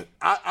me.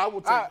 I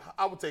would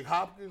take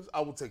Hopkins. I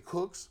would take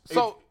Cooks.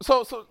 So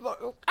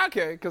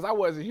okay, because I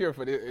wasn't here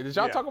for this. Did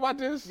y'all talk about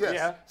this? Yes.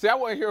 Yeah. See, I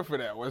wasn't here for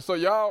that one. So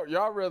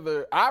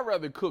I'd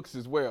rather Cooks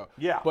as well.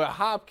 Yeah. But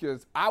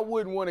Hopkins, I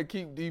wouldn't want to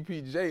keep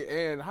DPJ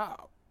and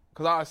Hop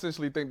because I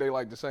essentially think they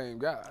like the same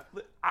guy.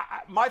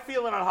 My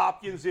feeling on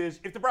Hopkins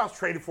is if the Browns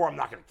traded for him, I'm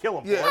not going to kill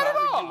him. Yeah.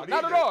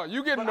 Not at all.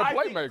 You getting a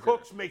playmaker. I think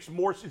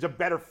Cooks is a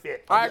better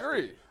fit. I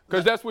agree.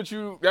 Because that's what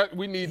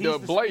we need. He's the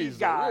blaze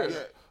guy.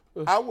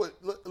 Yeah. I would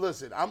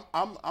listen.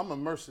 I'm a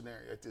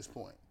mercenary at this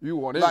point. You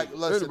want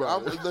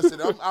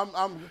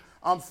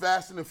I'm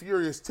Fast and the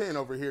Furious 10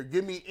 over here.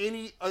 Give me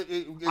any.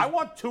 I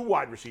want 2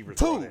 wide receivers.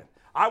 2.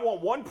 I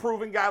want one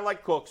proven guy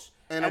like Cooks,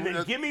 and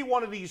then give me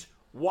one of these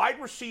wide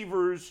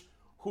receivers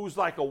who's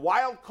like a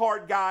wild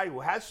card guy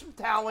who has some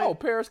talent. Oh,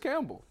 Paris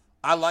Campbell.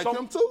 I like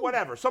him too.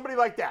 Whatever, somebody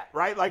like that,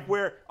 right? Like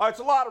where it's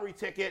a lottery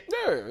ticket.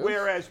 Yeah,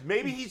 whereas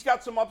maybe he's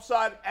got some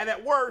upside, and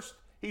at worst,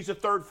 he's a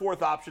 3rd,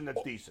 4th option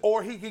that's decent.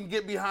 Or he can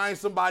get behind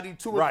somebody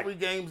 2 or 3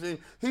 games, and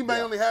he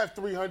may only have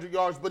 300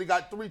 yards, but he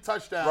got 3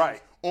 touchdowns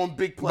on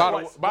big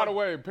plays. By the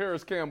way,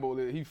 Paris Campbell,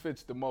 he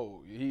fits the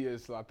mold. He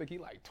is, I think he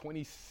like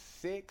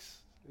 26.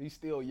 He's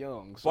still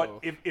young. So. But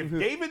if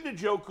David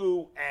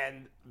Njoku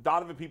and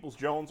Donovan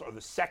Peoples-Jones are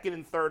the second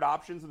and third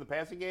options in the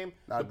passing game,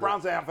 the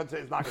Browns' offense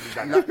is not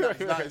going to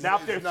be that. Now,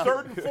 if they're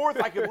third and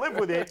fourth, I can live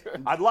with it.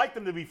 I'd like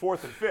them to be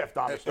fourth and fifth,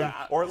 honestly,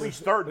 or at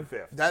least third and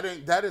fifth. That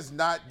is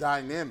not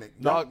dynamic.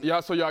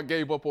 So y'all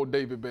gave up on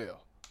David Bell.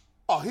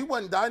 Oh, he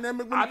wasn't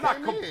dynamic when he came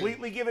I'm not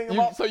completely giving him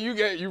up. So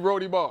you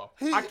wrote him off.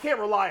 I can't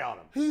rely on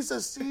him. He's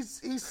C-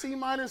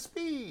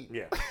 speed.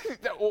 Yeah.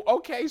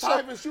 Okay, so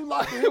Tyvus, you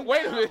locked him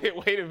wait down.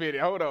 a minute,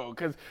 hold on,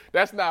 because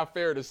that's not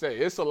fair to say.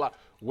 It's a lot.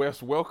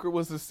 Wes Welker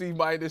was a C-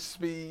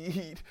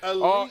 speed.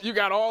 You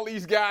got all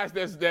these guys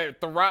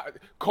that thrive.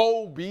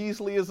 Cole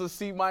Beasley is a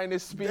C-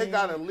 speed. They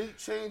got elite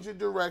change of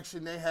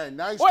direction. They had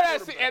nice.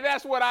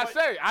 That's what I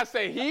say. I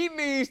say he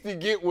needs to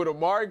get with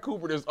Amari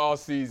Cooper this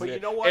offseason But you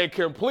know what? and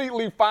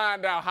completely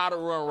find out how to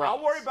run routes.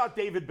 I'll worry about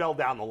David Bell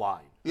down the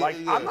line. Yeah.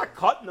 I'm not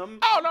cutting him.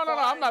 Oh, no.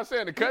 I'm not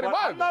saying to cut him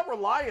out. I'm not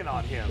relying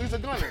on him. He's a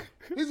gunner.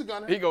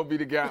 He going to be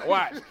the guy.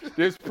 Watch.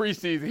 This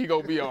preseason, he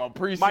going to be on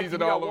preseason Mike, you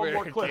got all the one way.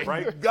 more clip,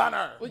 right?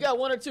 Gunner. We got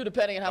one or two,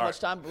 depending on how much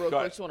time. Real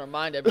quick, just want to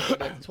remind everyone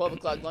that the 12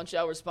 o'clock lunch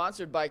hour is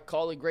sponsored by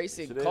Colleague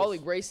Racing. Yes, it is.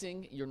 Colleague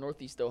Racing, your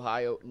Northeast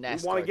Ohio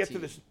NASCAR We want to get team.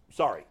 to this.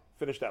 Sorry,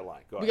 finish that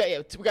line. Go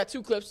ahead. We got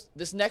two clips.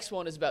 This next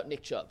one is about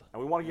Nick Chubb.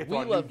 And we want to get to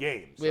our new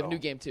game. We have a new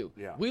game, too.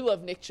 Yeah. We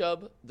love Nick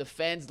Chubb. The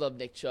fans love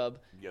Nick Chubb.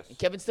 Yes. And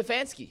Kevin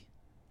Stefanski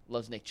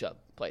loves Nick Chubb.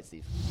 Play it,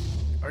 Steve.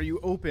 Are you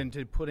open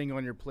to putting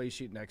on your play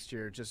sheet next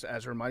year, just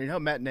as a reminder? You know how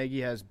Matt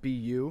Nagy has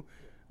BU?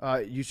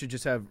 You should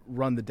just have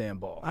run the damn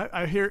ball.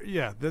 I hear,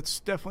 that's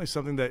definitely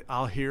something that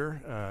I'll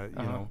hear.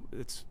 You know,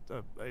 it's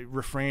a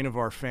refrain of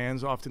our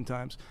fans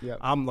oftentimes. Yep.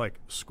 I'm like,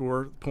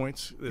 score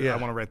points. Yeah. I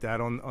want to write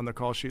that on the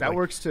call sheet. That like,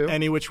 works too.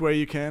 Any which way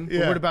you can.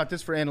 But what about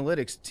this for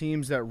analytics?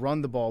 Teams that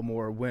run the ball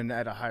more win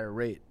at a higher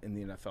rate in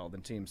the NFL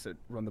than teams that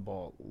run the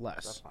ball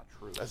less. That's not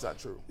true. That's not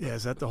true. Yeah,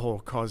 is that the whole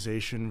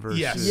causation versus?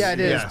 Yes. Yeah, it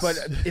is, but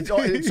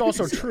it's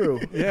also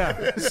true.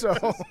 Yeah.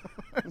 So,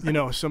 you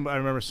know, I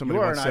remember somebody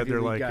You are once an said Ivy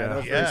they're League like, guy. That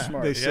was very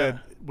smart. they said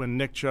when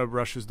Nick Chubb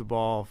rushes the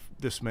ball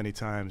this many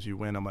times, you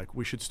win. I'm like,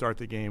 we should start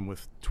the game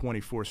with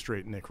 24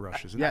 straight Nick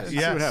rushes. And Yes. see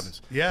what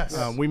happens. Yes.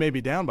 We may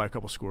be down by a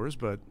couple scores,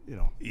 but you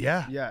know.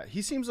 Yeah,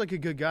 he seems like a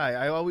good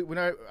guy. When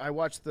I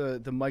watch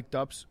the mic'd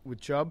ups with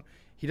Chubb,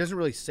 he doesn't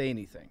really say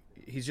anything.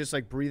 He's just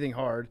like breathing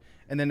hard,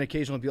 and then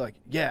occasionally be like,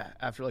 "Yeah,"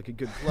 after like a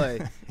good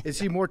play. Is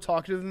he more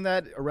talkative than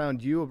that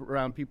around you,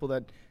 around people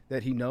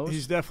that he knows?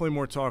 He's definitely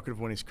more talkative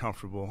when he's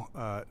comfortable.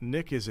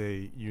 Nick is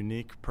a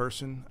unique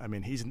person. I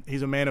mean,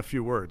 he's a man of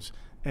few words,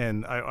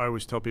 and I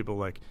always tell people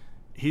like,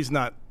 he's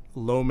not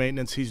low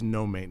maintenance, he's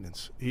no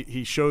maintenance.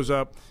 He shows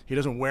up, he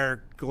doesn't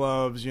wear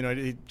gloves, you know,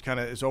 he kind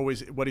of is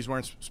always what he's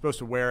supposed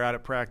to wear out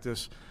at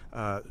practice.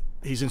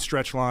 He's in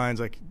stretch lines,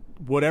 like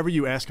whatever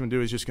you ask him to do,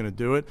 he's just going to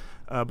do it.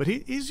 But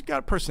he's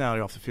got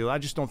personality off the field. I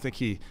just don't think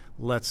he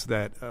lets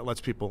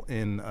people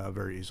in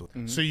very easily.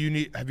 Mm-hmm. So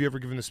have you ever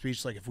given the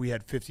speech like if we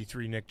had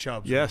 53 Nick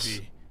Chubbs?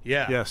 Yes.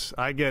 Yeah. Yes.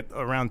 I get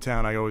around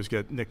town, I always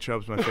get Nick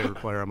Chubb's my favorite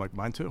player. I'm like,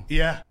 mine too.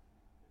 Yeah.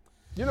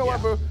 You know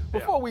what, bro?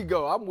 Before we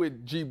go, I'm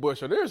with G.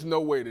 Busher. There's no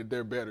way that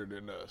they're better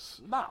than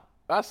us. No.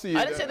 I see.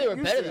 I didn't say they were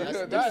better than us.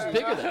 They're just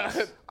bigger than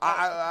us.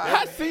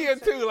 I see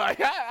it too.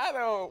 Like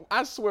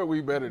I swear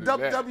we better than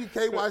that.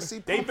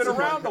 WKYC. They've been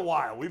around a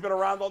while. We've been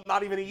around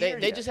not even a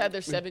year. They yet. just had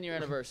their 7-year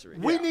anniversary.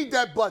 We need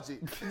that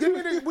budget. We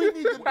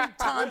need the big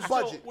time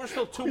budget. We're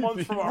still 2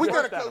 months from our We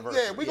first gotta,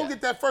 anniversary. we're gonna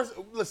get that first.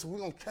 Listen, we're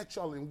gonna catch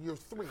y'all in year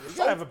 3. We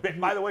gotta have a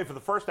big. By the way, for the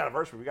first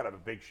anniversary, we gotta have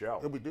a big show.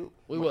 Yeah, we do.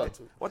 We will.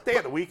 What day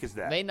of the week is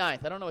that? May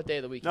 9th. I don't know what day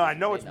of the week. No, I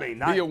know it's May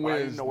 9th. Be a but I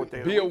didn't know what day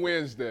of the Wednesday. Be a week.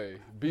 Wednesday.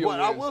 Be a But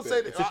Wednesday. I will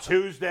say that It's a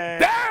Tuesday.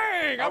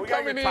 Dang! Oh, I'm we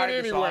gotta coming get in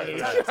Titus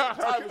anyway. on.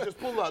 Tyvus, just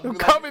pull up. I'm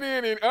coming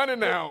in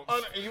unannounced.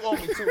 And you owe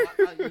me too.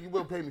 You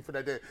will pay me for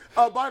that day.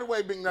 By the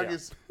way, Big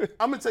Nuggets,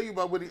 I'm gonna tell you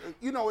about what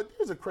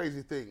here's a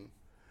crazy thing,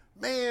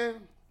 man.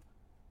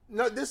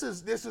 No, this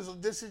is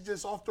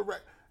just off the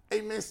record.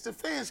 Hey man,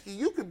 Stefanski,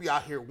 you could be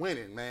out here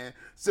winning, man.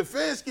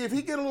 Stefanski, if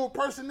he get a little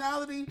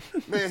personality,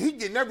 man, he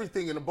getting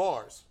everything in the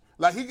bars.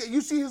 Like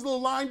you see his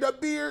little lined up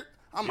beard.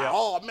 I'm like,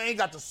 oh man, he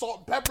got the salt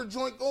and pepper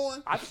joint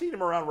going. I've seen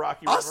him around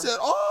Rocky River. I said,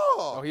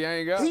 oh, he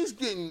ain't got. He's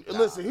getting.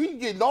 Listen,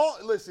 he's getting all.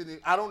 Listen,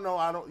 I don't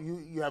know.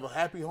 You have a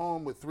happy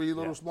home with 3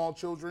 little small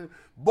children,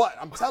 but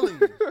I'm telling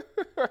you,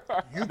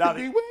 you could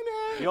be winning.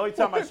 The only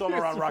time I saw him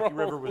around Rocky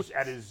River was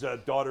at his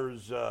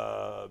daughter's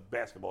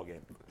basketball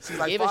game. He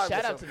gave a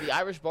shout out to the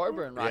Irish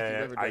barber in Rocky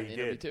River during the he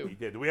interview did. too. He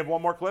did. Do we have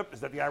one more clip? Is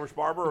that the Irish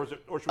barber, or should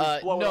we blow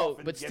it off? No,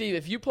 and but get Steve,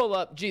 if you pull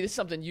up, this is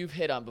something you've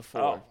hit on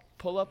before. Oh.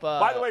 Pull up.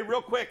 By the way,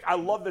 real quick, I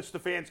love that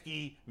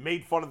Stefanski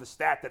made fun of the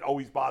stat that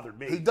always bothered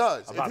me. He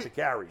does. About the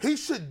carries. He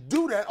should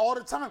do that all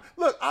the time.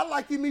 Look, I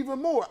like him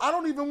even more. I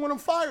don't even want him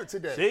fired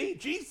today. See?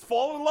 Geez,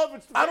 fall in love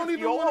with Stefanski I don't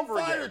even all want him over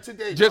fired again.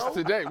 today. Just bro.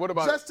 today. What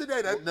about just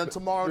today? Then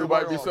tomorrow There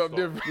nobody might be off. something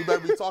different. You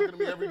better be talking to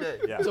me every day.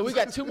 Yeah. So we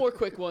got 2 more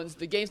quick ones.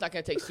 The game's not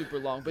going to take super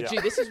long. But, Yeah. gee,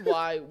 this is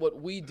why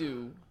what we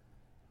do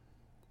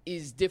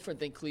is different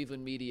than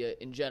Cleveland media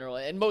in general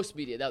and most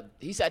media. Now,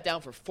 he sat down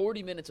for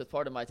 40 minutes with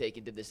Part of My Take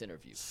and did this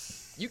interview.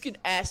 You can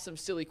ask some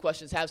silly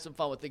questions, have some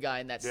fun with the guy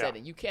in that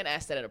setting. You can't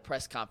ask that at a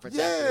press conference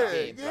after the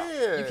game.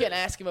 Yeah. You can't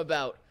ask him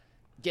about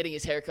getting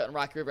his haircut in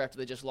Rocky River after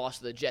they just lost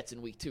to the Jets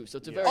in week 2. So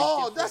it's a very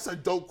different. That's a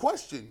dope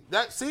question.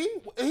 He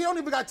don't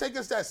even got to take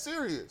us that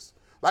serious.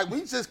 Like,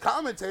 we just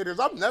commentators.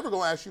 I'm never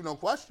going to ask you no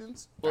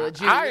questions. Well,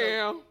 G,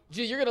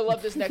 G, you're going to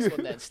love this next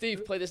one then.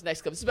 Steve, play this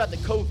next clip. This is about the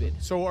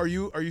COVID. So are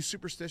you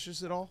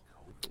superstitious at all?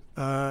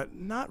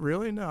 Not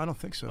really. No, I don't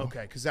think so.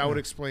 Okay, because that would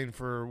explain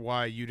for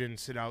why you didn't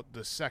sit out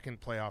the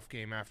second playoff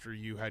game after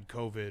you had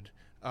COVID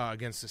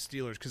against the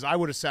Steelers, because I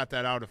would have sat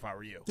that out if I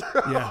were you.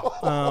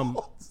 Yeah.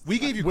 We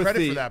gave you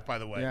credit for that, by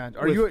the way. Yeah.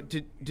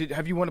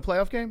 Have you won a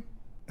playoff game?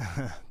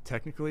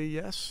 Technically,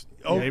 yes.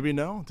 Oh. Maybe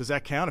no. Does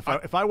that count?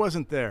 If I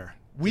wasn't there.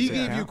 We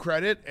gave you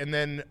credit, and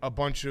then a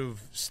bunch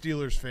of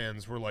Steelers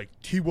fans were like,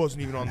 he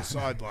wasn't even on the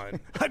sideline.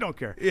 I don't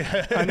care.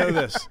 Yeah. I know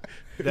this,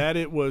 that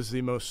it was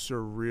the most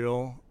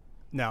surreal.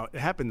 Now, it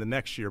happened the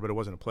next year, but it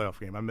wasn't a playoff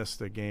game. I missed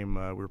the game.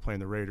 We were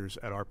playing the Raiders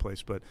at our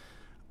place, but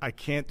I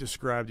can't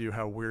describe to you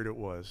how weird it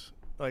was.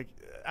 Like,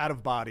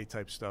 out-of-body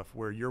type stuff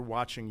where you're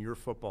watching your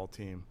football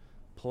team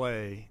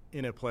play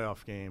in a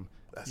playoff game.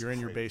 You're in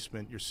your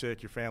basement. You're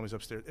sick. Your family's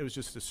upstairs. It was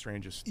just the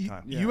strangest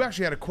time. You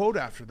actually had a quote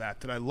after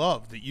that I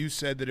loved, that you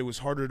said that it was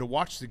harder to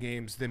watch the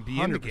games than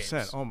be in the games.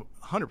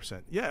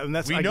 100%. Yeah, and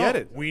I know. get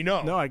it. We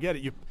know. No, I get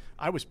it.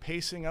 I was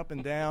pacing up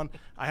and down.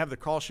 I have the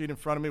call sheet in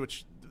front of me,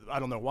 which I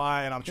don't know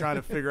why, and I'm trying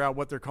to figure out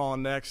what they're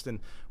calling next.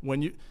 And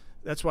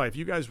that's why if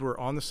you guys were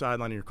on the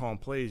sideline and you're calling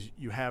plays,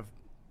 you have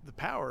the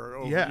power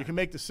over. You can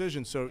make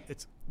decisions. So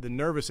it's the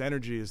nervous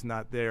energy is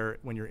not there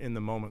when you're in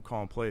the moment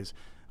calling plays.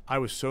 I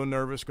was so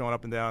nervous going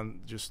up and down.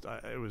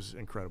 It was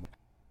incredible.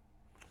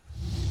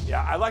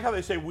 Yeah, I like how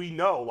they say we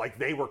know, like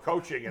they were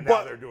coaching and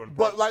now they're doing.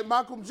 But like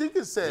Malcolm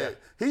Jenkins said,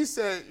 he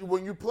said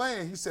when you're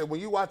playing, he said when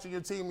you're watching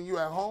your team and you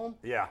at home,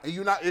 and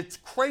you're not, it's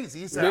crazy.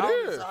 He said,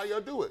 that's how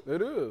y'all do it.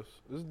 It is.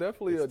 It's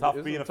definitely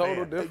tough being a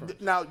total fan.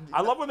 difference. Now,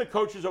 I love when the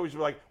coaches always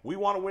were like, we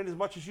want to win as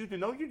much as you do.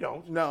 No, you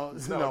don't. No.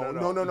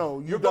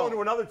 You're going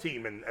to another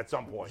team at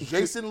some point.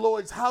 Jason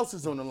Lloyd's house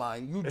is on the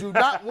line. You do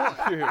not want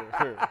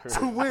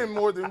to win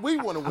more than we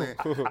want to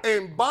win.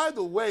 And by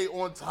the way,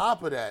 on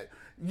top of that,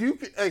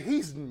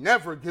 he's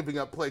never giving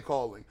up play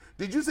calling.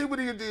 Did you see what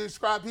he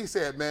described? He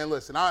said, man,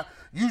 listen,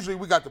 usually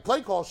we got the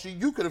play call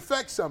sheet. You could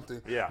affect something.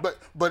 Yeah.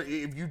 But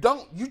if you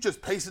don't, you just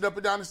pace it up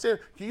and down the stairs.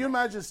 Can you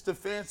imagine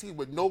Stefanski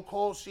with no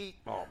call sheet?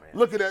 Oh, man.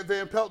 Looking at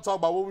Van Pelt talk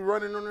about what we're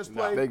running on this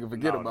play. They can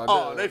forget about that.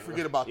 Oh, they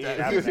forget about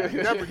that. He's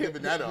never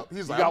giving that up.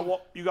 He's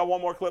you got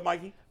one more clip,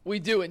 Mikey? We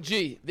do, and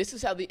G, this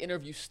is how the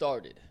interview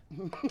started.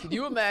 Can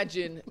you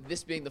imagine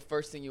this being the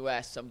first thing you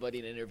ask somebody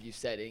in an interview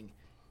setting,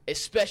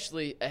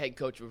 especially a head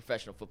coach of a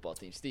professional football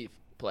team? Steve,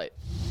 play it.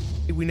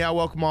 We now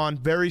welcome on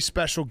very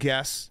special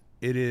guest.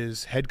 It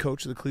is head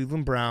coach of the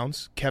Cleveland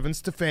Browns, Kevin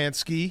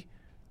Stefanski.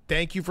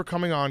 Thank you for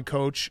coming on,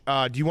 Coach.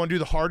 Do you want to do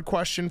the hard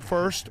question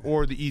first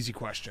or the easy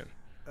question?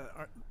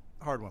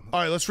 Hard one. All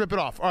right, let's rip it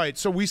off. All right,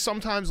 so we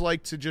sometimes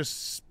like to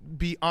just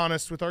be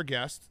honest with our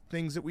guests,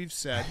 things that we've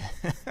said.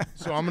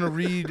 So I'm going to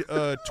read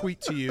a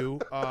tweet to you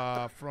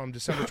from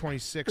December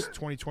 26,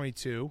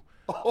 2022.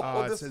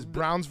 It says,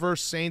 Browns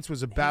versus Saints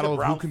was a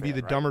battle of who can be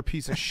the dumber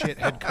piece of shit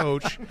head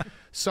coach.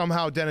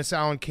 Somehow Dennis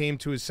Allen came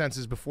to his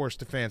senses before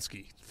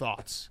Stefanski.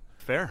 Thoughts?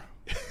 Fair.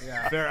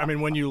 Yeah. Fair. I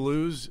mean, when you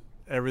lose,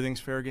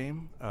 everything's fair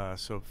game.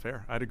 So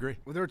fair. I'd agree.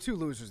 Well, there were two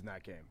losers in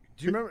that game.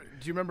 Do you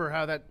remember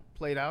how that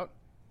played out?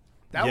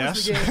 That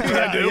was the game.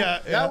 I do.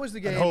 That was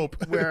the game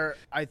where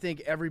I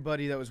think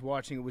everybody that was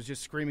watching it was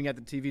just screaming at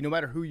the TV, no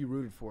matter who you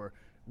rooted for,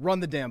 run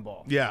the damn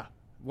ball. Yeah.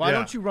 Why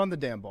don't you run the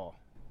damn ball?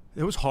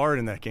 It was hard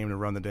in that game to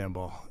run the damn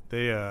ball.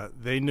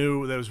 They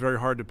knew that it was very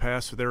hard to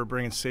pass, so they were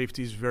bringing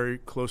safeties very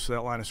close to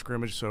that line of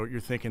scrimmage. So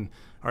you're thinking,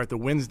 all right, the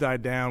wind's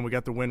died down. We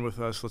got the wind with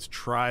us. Let's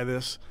try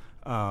this.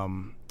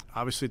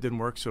 Obviously, it didn't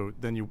work, so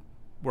then you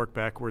work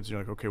backwards. You're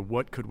like, okay,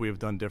 what could we have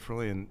done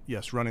differently? And,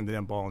 yes, running the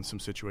damn ball in some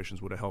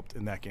situations would have helped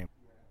in that game.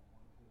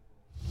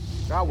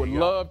 I would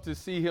love to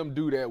see him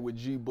do that with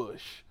G.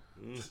 Bush.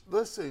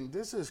 Listen,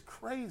 this is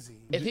crazy.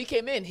 If he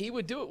came in, he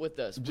would do it with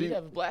us. We'd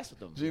have a blast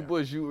with him. G.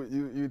 Bush,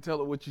 you tell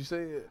her what you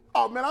said.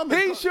 Oh, man,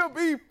 he should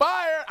be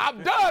fired.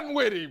 I'm done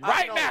with him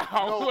right now.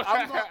 No,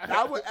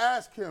 I would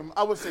ask him.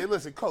 I would say,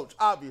 listen, Coach,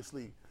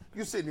 obviously,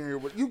 you're sitting here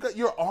with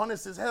you're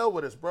honest as hell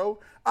with us, bro.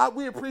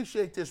 We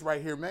appreciate this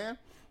right here, man.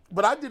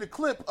 But I did a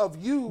clip of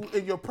you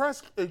in your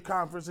press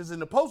conferences in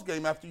the post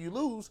game after you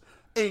lose,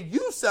 and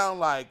you sound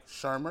like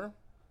Shermer,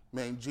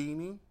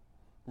 Mangini,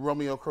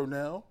 Romeo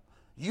Cornell.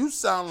 You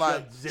sound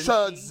like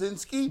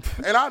Chudzinski,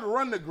 and I'd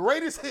run the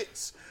greatest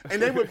hits,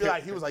 and they would be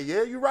like, he was like,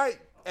 yeah, you're right.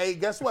 Hey,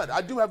 guess what?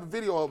 I do have a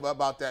video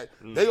about that.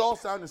 They all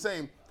sound the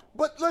same.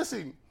 But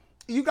listen,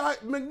 you got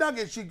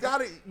McNuggets.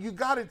 You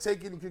got to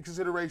take into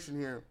consideration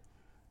here.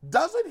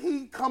 Doesn't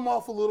he come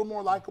off a little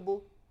more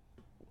likable?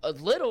 A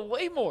little,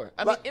 way more.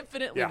 I mean,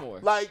 infinitely more.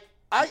 Like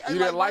you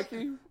didn't like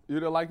him? You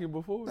didn't like him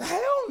before?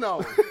 Hell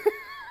no.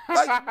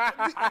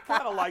 I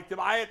kind of liked him.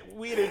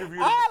 We had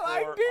interviewed him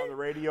before on the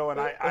radio, and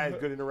I had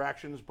good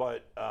interactions,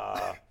 but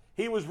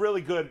he was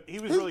really good. He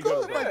was really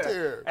good right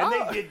there. And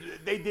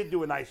they did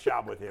do a nice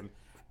job with him,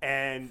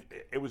 and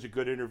it was a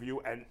good interview,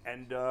 and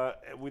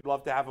we'd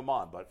love to have him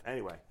on. But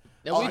anyway.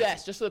 Now, we've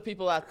asked, just for the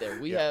people out there,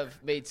 we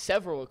have made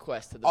several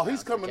requests to the Browns.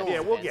 He's coming on. Yeah,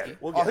 we'll get it.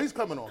 He's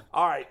coming on.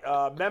 All right,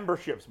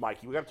 memberships,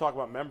 Mikey. We got to talk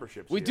about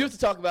memberships. We do have to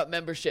talk about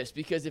memberships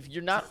because if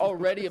you're not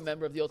already a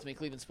member of the Ultimate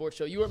Cleveland Sports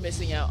Show, you are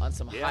missing out on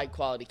some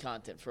high-quality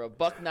content for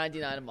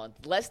 $1.99 a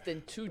month, less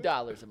than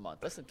 $2 a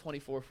month, less than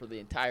 $24 for the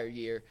entire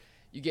year.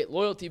 You get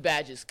loyalty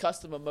badges,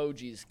 custom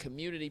emojis,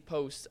 community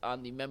posts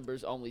on the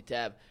members-only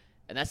tab,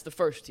 and that's the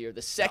first tier.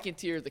 The second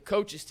tier, the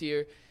coaches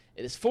tier,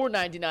 it is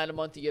 $4.99 a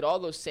month. You get all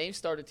those same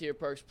starter tier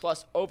perks,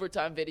 plus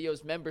overtime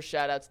videos, member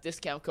shout-outs,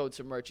 discount codes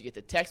for merch. You get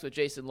the text with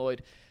Jason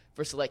Lloyd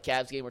for select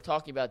Cavs game. We're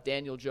talking about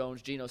Daniel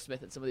Jones, Geno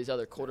Smith, and some of these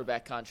other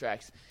quarterback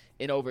contracts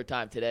in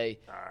overtime today.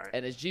 All right.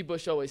 And as G.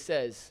 Bush always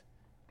says,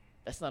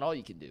 that's not all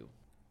you can do.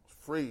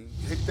 Free.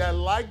 Hit that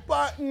like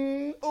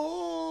button.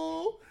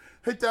 Ooh.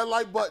 Hit that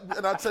like button.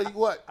 And I'll tell you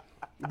what.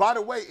 By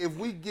the way, if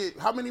we get,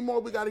 how many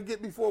more we got to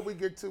get before we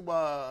get to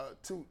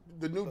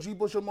the new G.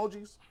 Bush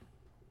emojis?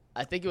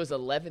 I think it was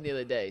 11 the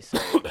other day, so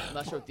I'm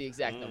not sure what the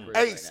exact number is.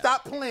 Hey, right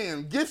stop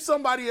playing. Give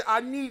somebody.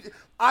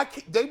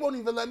 They won't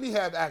even let me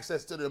have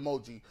access to the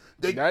emoji.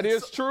 That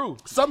is true.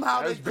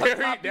 Somehow that's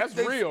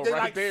real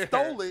right there.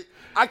 Stole it.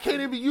 I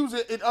can't even use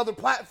it in other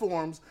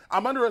platforms.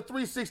 I'm under a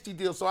 360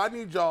 deal, so I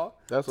need y'all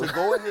to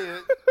go ahead.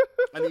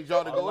 I need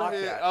y'all to go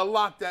ahead,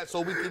 unlock that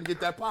so we can get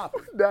that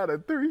popping. Not a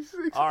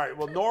 360. All right.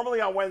 Well, normally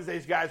on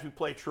Wednesdays, guys, we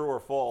play true or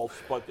false.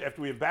 But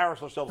after we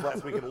embarrassed ourselves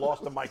last week and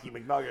lost to Mikey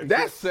McNuggets.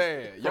 That's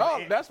sad.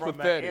 Y'all, that's from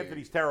pathetic.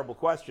 Anthony's terrible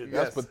questions.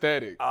 That's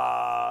pathetic.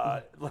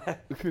 Now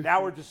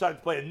we're deciding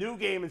to play a new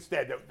game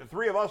instead. The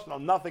three of us know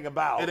nothing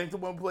about. It ain't the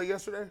one we played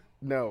yesterday?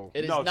 No.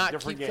 It is No, it's a not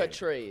different keep, game. cut,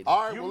 trade.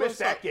 All right, You well, missed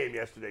that game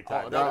yesterday,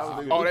 Ty.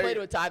 We played it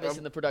with Tyvis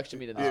in the production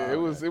meeting. Yeah, it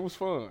was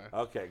fun.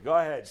 Okay, go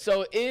ahead.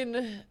 So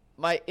in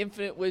my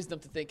infinite wisdom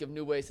to think of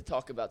new ways to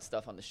talk about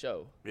stuff on the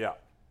show, Yeah.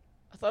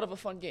 I thought of a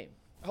fun game.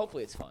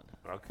 Hopefully it's fun.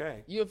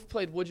 Okay. You have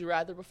played Would You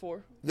Rather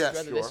before? Yes,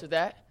 Would you rather this or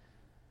that?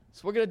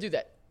 So we're going to do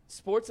that.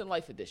 Sports and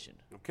Life edition.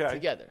 Okay.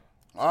 Together.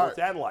 All Sports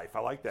and life. I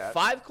like that.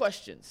 5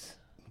 questions.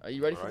 Are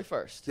you ready for the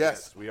first?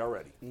 Yes. We are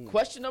ready.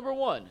 Question number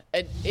 1,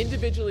 and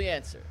individually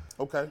answer.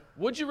 Okay.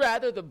 Would you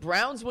rather the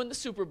Browns win the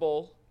Super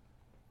Bowl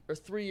or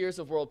 3 years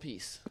of world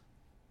peace?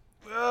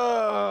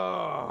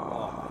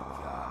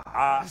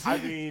 I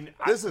mean,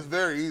 This is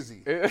very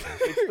easy. it's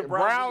the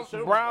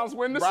Browns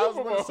win the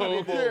Super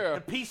Bowl. Yeah.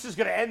 The peace is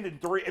going to end in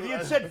 3. If you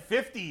had said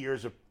 50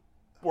 years of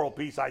world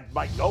peace, I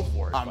might go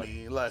for it. I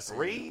mean, listen.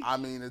 3? I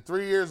mean, the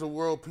 3 years of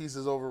world peace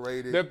is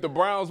overrated. If the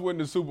Browns win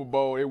the Super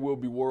Bowl, it will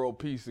be world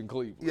peace in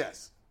Cleveland.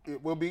 Yes.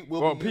 It will be.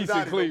 Well, be peace in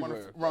united on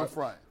Cleveland. Run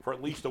front. For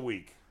at least a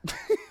week.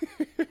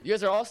 You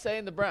guys are all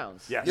saying the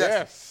Browns. Yes.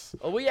 Yes.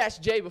 Well, we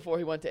asked Jay before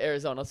he went to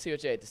Arizona. Let's see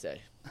what Jay had to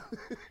say.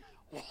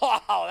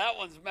 Wow, that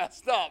one's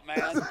messed up, man.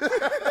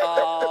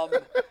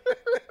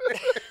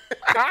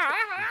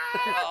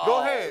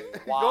 Go ahead.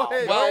 Wow. Go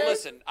ahead. Well,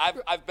 listen,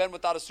 I've been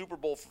without a Super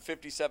Bowl for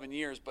 57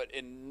 years, but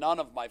in none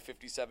of my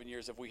 57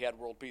 years have we had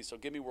world peace. So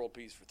give me world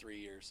peace for 3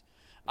 years.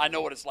 I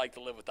know what it's like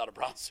to live without a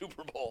Browns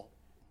Super Bowl.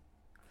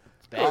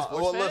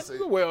 Well, listen.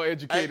 That's a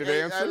well-educated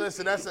answer.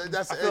 Listen, that's I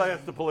feel like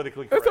that's the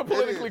politically That's correct. a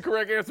politically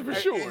correct answer for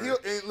sure.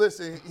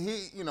 Listen,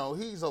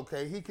 he's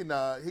okay. He can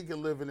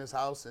live in his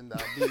house and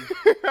be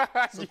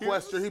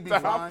sequestered. He be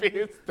fine. He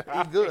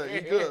good.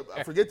 He good.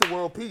 Forget the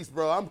world peace,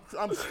 bro.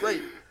 I'm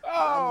straight.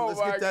 Let's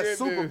get that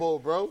Super Bowl,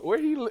 bro. Where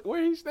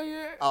he stay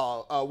at?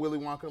 Willy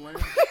Wonka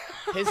Land.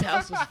 His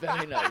house was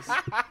very nice.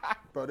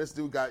 Bro, this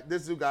dude got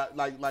he got.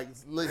 I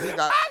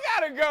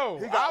gotta go.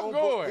 I'm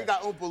going. He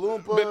got Oompa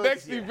Loompa. The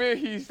next event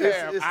he's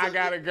have, I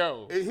gotta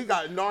go. He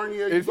got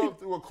Narnia. You go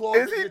through a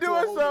closet. Is he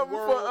doing something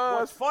for us?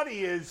 What's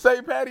funny is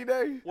St. Patty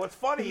Day? What's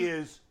funny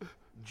is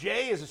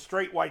Jay is a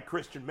straight white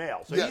Christian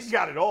male, so Yes. he's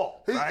got it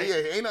all,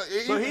 right?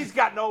 So he's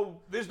got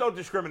there's no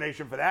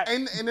discrimination for that.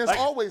 And there's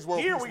always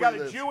world here peace we got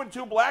where a he Jew and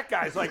 2 black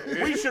guys. Like,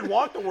 we should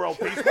want the world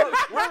peace.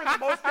 We're in the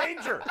most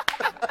danger.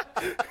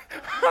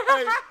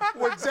 Hey,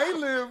 where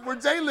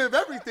Jay live,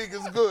 everything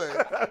is good.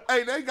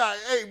 Hey,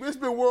 it's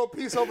been world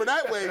peace over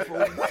that way for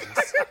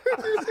weeks.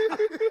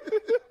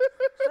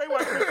 Straight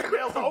white Christian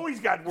males always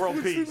got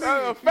world peace.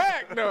 That's a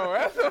fact, though.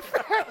 That's a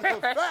fact. That's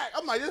a fact.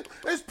 I'm like,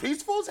 it's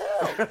peaceful as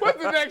hell.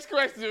 What's the next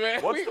question,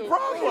 man? What's the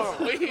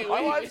problem?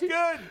 My life's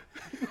good.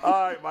 All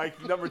right,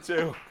 Mike, number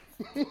 2.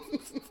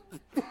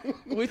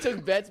 We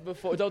took bets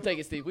before. Don't take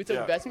it, Steve. We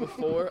took bets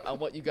before on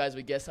what you guys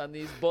would guess on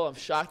these. Bull, I'm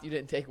shocked you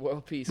didn't take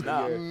world peace. If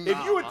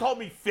you had told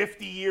me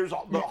 50 years,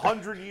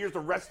 100 years, the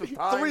rest of the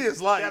time, 3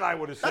 is light. then I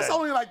would have said. That's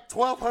only like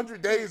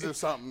 1,200 days or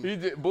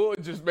something. Bull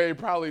just made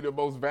probably the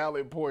most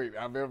valid point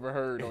I've ever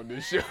heard on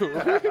this show.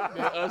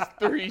 That us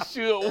 3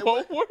 should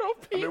want world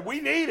peace. I mean,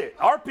 we need it.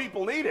 Our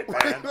people need it,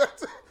 man.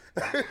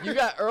 You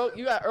got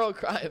Earl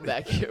crying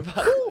back here.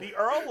 The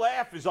Earl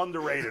laugh is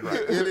underrated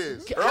right now. It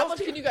is. How much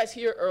can you guys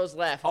hear Earl's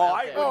laugh?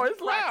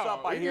 It's cracks loud.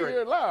 up, I You hear can hear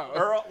it. it loud.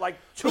 Earl, like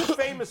two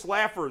famous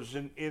laughers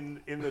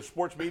in the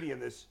sports media in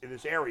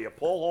this area,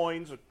 Paul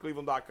Hoynes of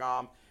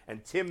Cleveland.com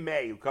and Tim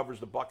May, who covers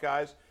the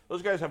Buckeyes.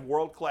 Those guys have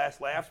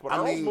world-class laughs, but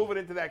Earl's moving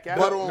into that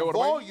category. But on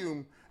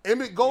volume,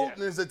 Emmett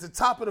Golden is at the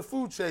top of the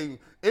food chain.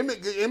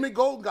 Emmett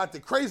Golden got the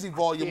crazy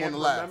volume on the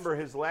laugh. I remember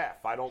his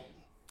laugh. I don't.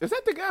 Is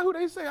that the guy who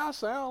they say I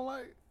sound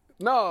like?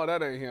 No,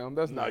 that ain't him.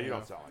 That's not you him.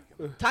 don't sound like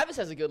him. Tyvus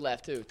has a good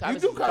laugh too. You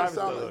do kind of sound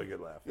a like really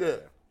good laugh. Yeah.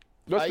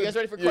 You guys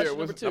ready for question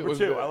number two? Number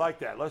two. I like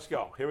that. Let's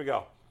go. Here we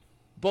go.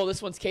 Bull,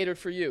 this one's catered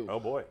for you. Oh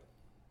boy.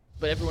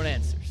 But everyone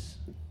answers.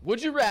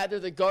 Would you rather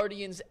the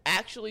Guardians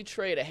actually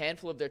trade a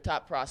handful of their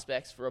top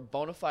prospects for a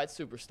bona fide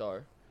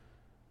superstar,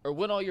 or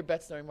win all your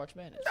bets during March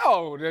Madness?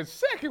 No, the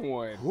second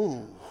one.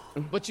 Ooh.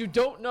 But you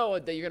don't know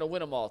that you're going to win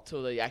them all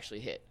till they actually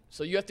hit.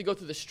 So you have to go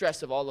through the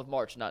stress of all of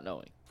March not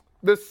knowing.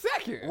 The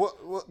second. What?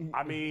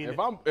 I mean,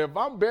 If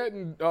I'm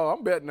betting,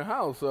 I'm betting the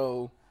house.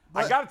 So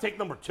I got to take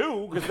number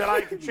two because then I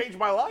can change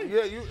my life.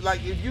 Yeah, he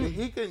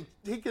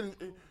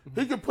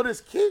can put his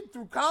kid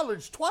through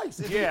college twice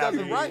if he does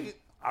it right.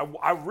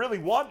 I really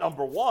want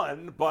number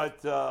one,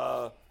 but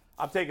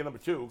I'm taking number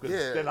two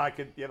because then I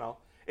could,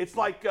 It's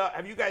like,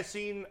 have you guys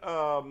seen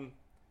all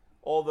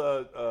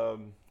the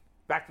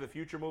Back to the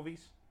Future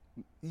movies?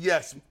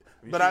 Yes,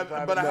 but I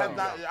have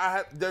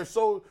not. They're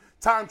so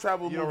time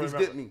travel movies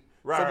get me.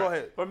 Right, so go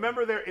ahead. But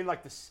remember, they're in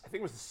like I think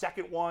it was the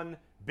second one.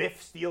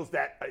 Biff steals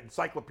that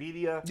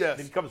encyclopedia. Yes.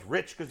 And he becomes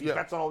rich because he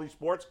bets on all these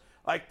sports.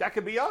 Like that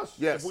could be us.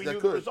 Yes, if we that knew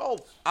could. the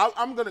results.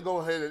 I'm going to go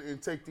ahead and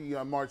take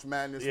the March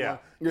Madness one. Yeah.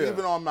 Even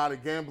though I'm not a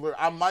gambler,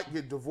 I might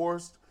get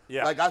divorced.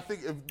 Yeah. Like I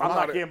think if I'm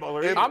not a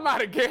gambler either. I'm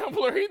not a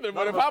gambler either.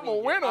 But if I'm gonna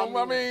win them,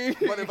 I mean.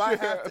 But if I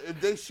have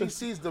to, if she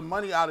sees the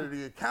money out of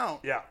the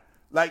account. Yeah.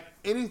 Like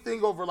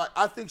anything over, like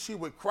I think she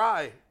would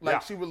cry.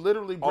 Like she would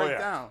literally break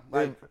down.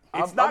 Like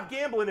it's not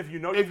gambling if you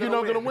know you're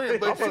gonna win.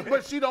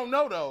 But she don't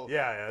know though.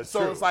 Yeah, it's so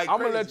true. it's like I'm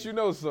gonna let you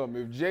know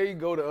something. If Jay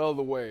go the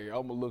other way,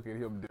 I'm gonna look at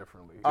him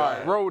differently. All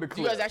right. Roll the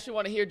Do you clip. guys actually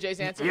want to hear Jay's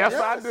answer? Yes,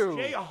 I do.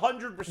 Jay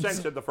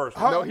 100% said the first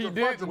one. No, he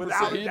did.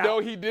 Without a doubt. No,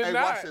 he did Hey,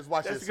 not. watch this.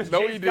 Watch That's this. because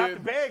No, Jay's he got did.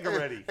 the bag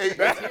already.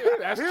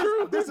 That's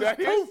true. This is That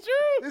is proof.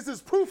 true. This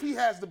is proof he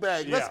has the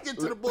bag. Let's Yeah.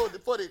 get to the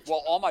footage.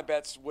 Well, all my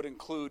bets would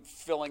include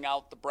filling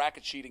out the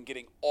bracket sheet and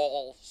getting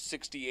all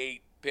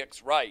 68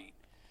 picks right.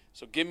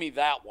 So give me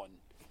that one.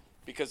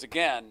 Because,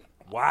 again,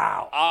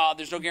 Wow.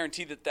 there's no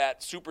guarantee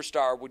that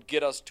superstar would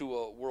get us to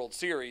a World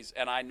Series,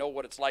 and I know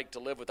what it's like to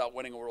live without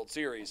winning a World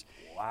Series.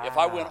 Wow. If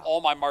I win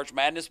all my March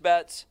Madness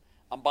bets,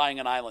 I'm buying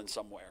an island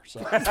somewhere.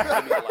 So give me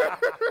the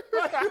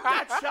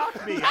That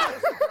shocked me. I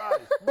was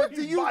surprised. But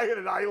He's buying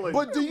an island.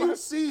 But do you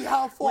see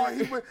how far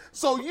he went?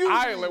 So you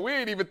Island. We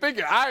ain't even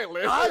thinking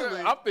island.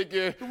 I'm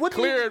thinking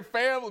clearing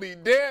family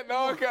debt.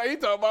 No, okay. He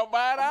talking about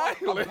buying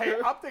island.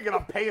 I'm thinking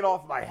I'm paying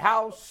off my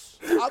house.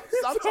 I'm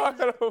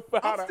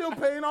still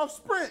paying off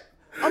Sprint.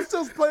 I'm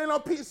still paying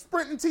off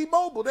Sprint and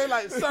T-Mobile. They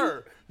like,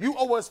 sir, you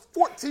owe us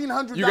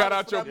 $1,400 You got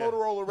out for your that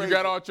Motorola Radio. You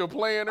got out your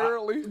plan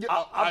early.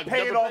 I'm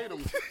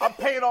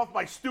paying off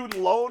my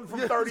student loan from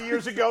 30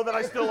 years ago that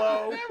I still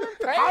owe.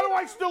 How do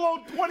I still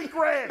owe 20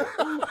 grand?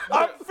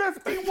 I'm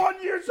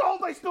 51 years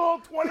old. I still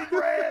owe 20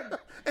 grand.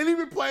 And he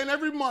been playing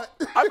every month.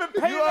 I've been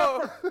paying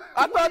that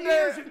for 20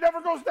 years. It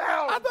never goes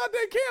down. I thought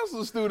they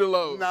canceled student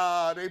loan.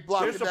 Nah, they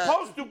blocked They're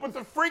supposed to, but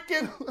the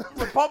freaking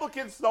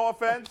Republicans, no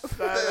offense.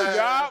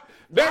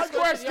 Next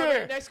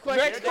question. Next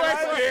question.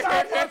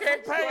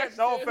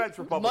 No offense,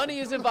 Republicans. Money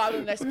is involved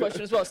in the next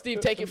question as well.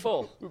 Steve, take it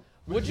full.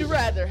 Would you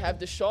rather have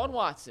Deshaun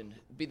Watson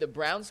be the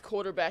Browns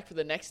quarterback for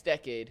the next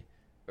decade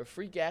or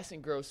free gas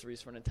and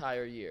groceries for an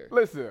entire year?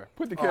 Listen,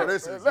 put the camera.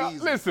 This is easy.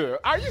 Listen,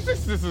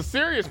 this is a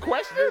serious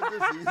question? This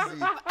is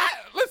easy.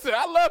 Listen,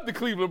 I love the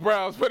Cleveland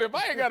Browns, but if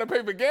I ain't got to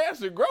pay for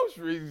gas and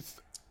groceries,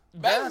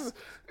 that's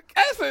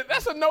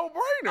a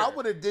no-brainer. I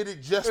would have did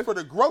it just for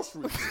the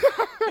groceries.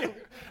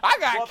 I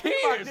got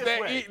kids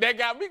that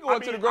got me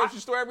going to the grocery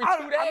store every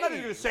 2 days. I'm not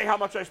even going to say how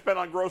much I spend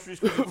on groceries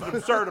because it's an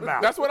absurd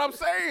amount. That's what I'm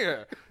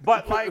saying.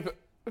 But, like,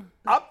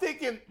 I'm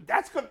thinking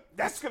that's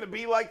gonna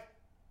be like,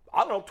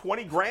 I don't know,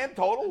 20 grand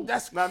total?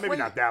 Maybe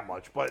not that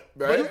much, but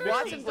if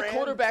Watson's the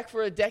quarterback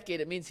for a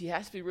decade, it means he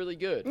has to be really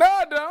good. No,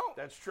 I don't.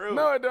 That's true.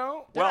 No, I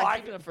don't. They're not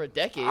keeping him for a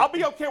decade. I'll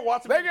be okay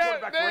Watson being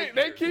quarterback for 8 years.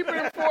 They keeping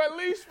him for at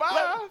least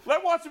 5.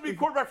 Let Watson be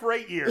quarterback for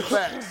 8 years.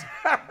 Facts.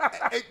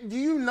 Do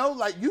you know,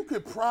 like, you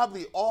could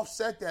probably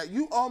offset that.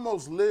 You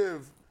almost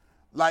live,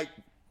 like,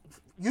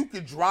 you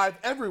could drive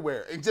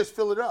everywhere and just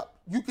fill it up.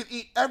 You could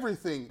eat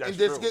everything and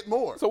just get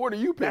more. So what are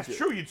you picking? That's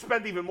true. You'd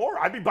spend even more.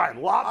 I'd be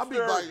buying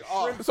lobster,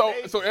 shrimp,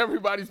 so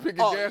everybody's picking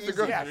gas and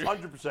groceries. Yes,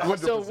 100%.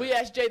 So we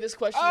asked Jay this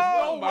question.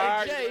 Oh,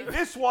 my Jay.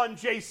 This one,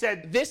 Jay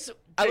said.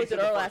 I looked at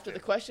Earl after the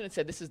question and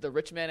said, "This is the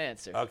rich man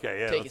answer."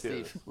 Okay, yeah. Take it,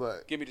 Steve.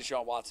 Give me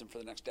Deshaun Watson for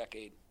the next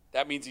decade.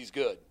 That means he's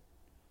good.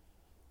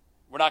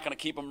 We're not going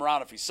to keep him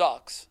around if he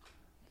sucks.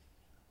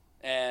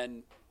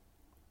 And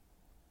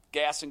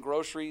gas and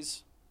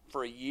groceries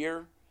for a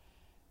year.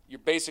 you're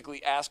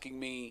basically asking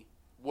me,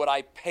 would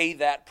I pay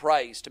that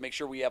price to make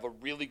sure we have a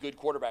really good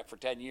quarterback for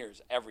 10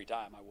 years? Every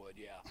time I would,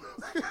 yeah.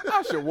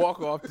 I should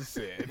walk off the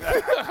set.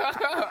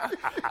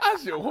 I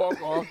should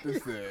walk off the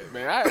set,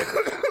 man.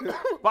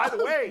 By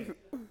the way,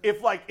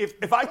 if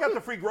I got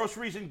the free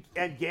groceries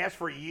and gas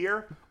for a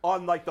year,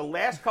 on like the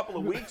last couple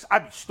of weeks,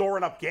 I'd be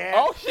storing up gas.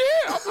 Oh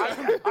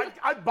yeah,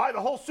 I'd buy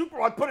the whole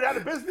super. I'd put it out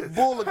of business.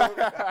 Bull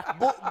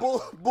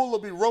will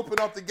be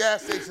roping up the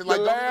gas station like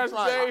the last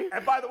day.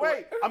 And by the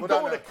way, I'm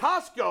going to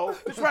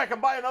Costco. This way I can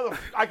buy another.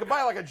 I can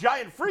buy like a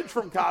giant fridge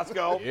from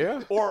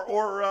Costco, or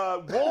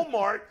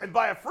Walmart, and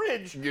buy a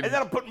fridge, and then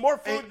I'm putting more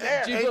food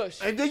there.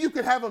 And then you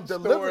can have them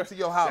delivered to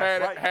your house.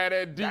 Had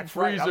that deep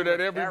freezer that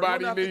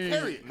everybody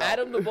needs.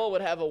 Adam the Bull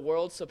would have a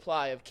world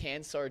supply of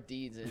canned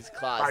sardines in his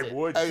closet I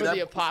would. for the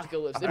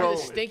apocalypse. It'd be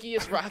the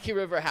stinkiest Rocky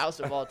River house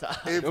of all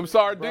time. Them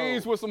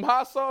sardines with some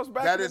hot sauce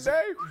back in the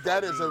day.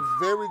 That is a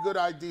very good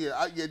idea.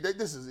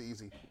 This is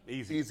easy.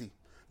 Easy.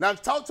 Now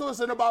talk to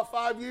us in about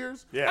 5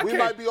 years. Yeah. We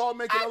might be all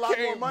making a lot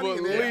more money,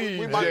 and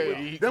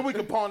then we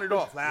can pawn it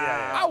off.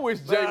 I wish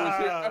Jay was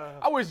here.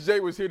 I wish Jay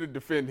was here to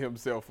defend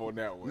himself on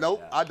that one.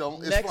 Nope, I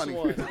don't. It's Next funny.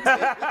 one.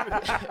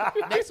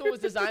 Next one was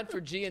designed for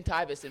G and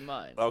Tyvis in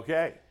mind.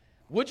 Okay.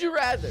 Would you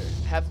rather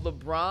have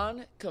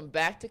LeBron come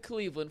back to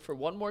Cleveland for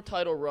one more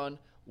title run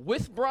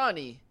with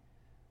Bronny,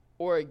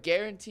 or a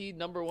guaranteed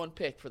 #1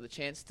 pick for the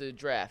chance to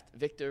draft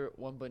Victor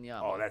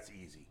Wembanyama? Oh, that's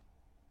easy.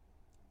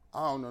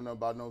 I don't know nothing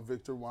about no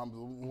Victor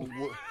Wembley.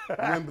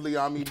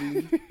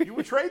 You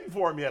were trading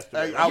for him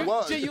yesterday. I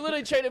was. You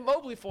literally traded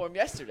Mobley for him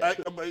yesterday.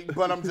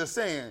 But I'm just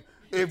saying,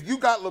 if you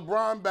got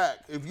LeBron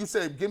back, if you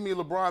said give me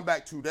LeBron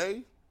back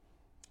today,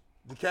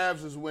 the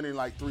Cavs is winning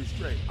like 3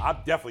 straight. I'm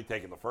definitely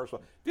taking the first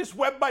one. This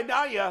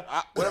Wembanyama,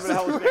 whatever the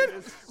hell his name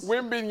is.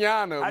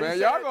 Wembanyama, man.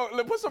 Y'all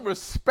gonna put some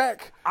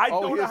respect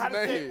on his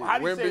name.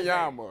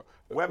 Wembanyama.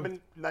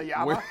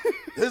 Wembanyama.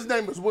 His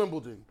name is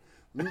Wimbledon.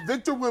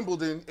 Victor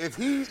Wimbledon, if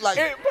he like...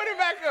 Hey, put it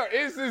back up.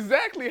 It's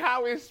exactly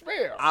how it's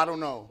spelled. I don't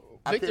know.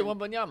 Victor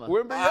Wembanyama.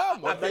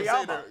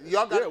 Wembanyama.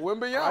 Y'all got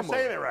Wembanyama. I'm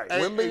saying it right.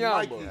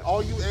 Wembanyama. Mikey,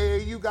 all you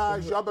AAU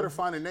guys, y'all better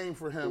find a name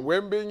for him.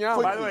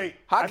 Wembanyama. By the way,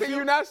 how can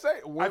you not say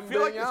Wembanyama? I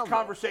feel like this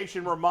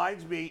conversation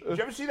reminds me. Did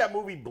you ever see that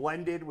movie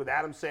Blended with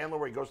Adam Sandler,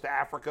 where he goes to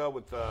Africa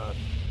with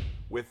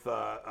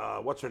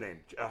what's her name?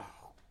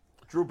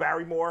 Drew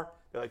Barrymore.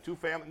 They're like 2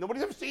 families.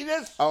 Nobody's ever seen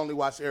this? I only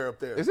watch Air Up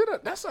There. Is it?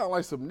 That sounds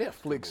like some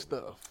Netflix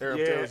stuff. Air Up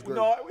There is good.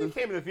 No, it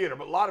came in the theater,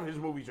 but a lot of his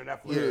movies are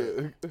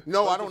Netflix. Yeah.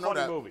 No, I don't know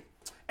that movie.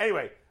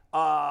 Anyway,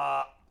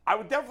 I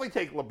would definitely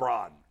take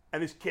LeBron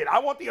and his kid. I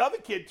want the other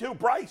kid too,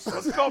 Bryce.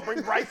 Let's go,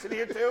 bring Bryce in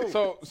here too.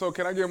 So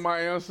can I give my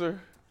answer?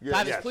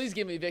 Tyvis, please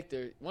give me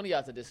Victor. One of y'all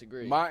have to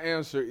disagree. My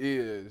answer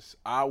is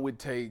I would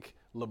take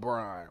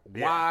LeBron.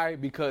 Yeah. Why?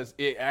 Because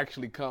it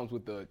actually comes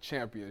with the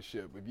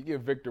championship. If you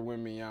get Victor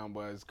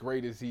Wembanyama, as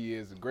great as he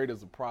is, as great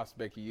as a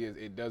prospect he is,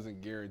 it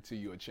doesn't guarantee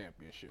you a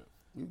championship.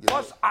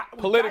 Plus,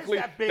 politically,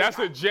 big, that's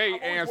a Jay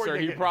answer.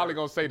 He probably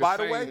going to say the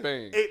same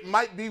thing. It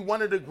might be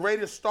one of the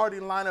greatest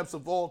starting lineups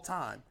of all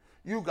time.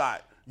 You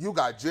got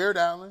Jared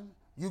Allen,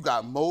 you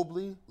got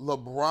Mobley,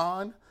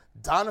 LeBron,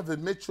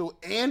 Donovan Mitchell,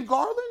 and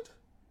Garland.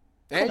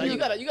 And you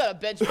got to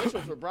bench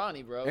Mitchell for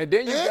Bronny, bro. And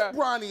then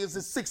Bronny is a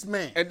 6th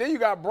man. And then you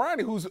got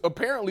Bronny, who's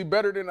apparently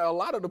better than a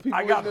lot of the people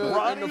I got in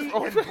the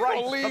and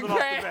Bryce league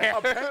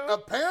pass.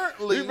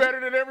 Apparently, he's better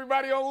than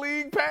everybody on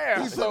league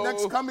pass. He's the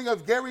next coming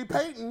of Gary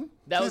Payton.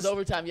 That was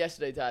overtime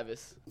yesterday,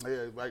 Tyvis.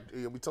 Yeah, right.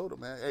 Yeah, we told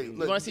him, man. Hey, you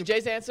want to see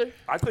Jay's answer?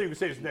 I thought you were going to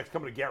say this next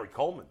coming to Gary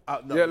Coleman.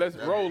 No, yeah, let's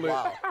roll it.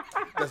 Wow.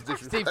 That's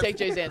disrespectful. Steve, take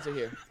Jay's answer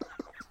here.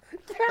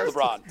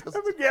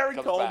 LeBron. Gary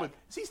Coleman.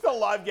 Is he still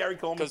alive, Gary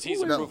Coleman? Because he's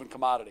a proven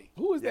commodity.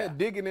 Who is that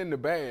digging in the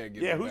bag?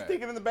 Who's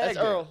digging in the bag?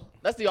 That's Earl.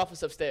 That's the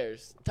office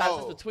upstairs.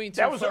 Tyvis between 2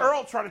 That was phones.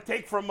 Earl trying to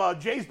take from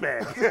Jay's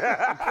bag. He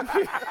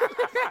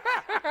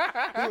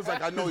was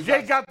like, I know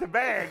Jay got the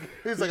bag.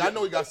 He's like, I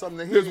know he got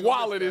something. His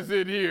wallet is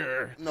in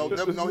here. No,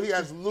 he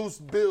has loose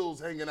bills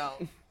hanging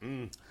out.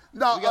 No,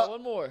 we got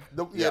one more.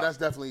 That's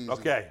definitely easy.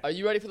 Okay. Are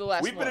you ready for the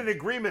last one? We've been in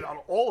agreement on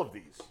all of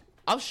these.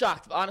 I'm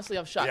shocked. Honestly,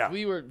 I'm shocked.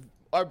 Yeah.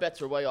 Our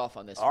bets were way off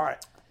on this one. All right.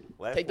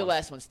 Take the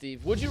last one,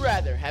 Steve. Would you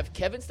rather have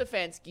Kevin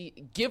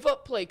Stefanski give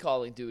up play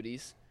calling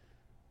duties,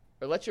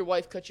 or let your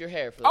wife cut your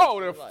hair for the rest of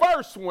your life?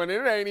 First one,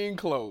 it ain't even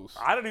close.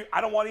 I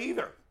don't want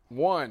either.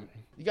 One.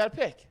 You got to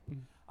pick.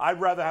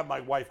 I'd rather have my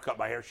wife cut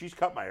my hair. She's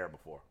cut my hair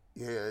before.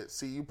 Yeah,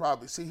 he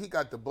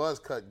got the buzz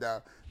cut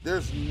down.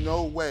 There's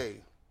no way.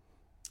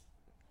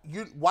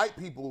 White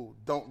people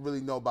don't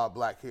really know about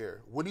black hair.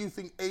 What do you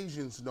think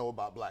Asians know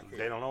about black hair?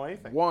 They don't know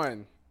anything.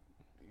 One.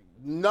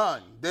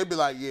 None. They'd be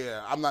like,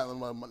 yeah, I'm not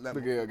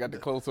got the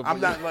close up.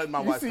 I'm not letting my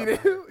wife cut my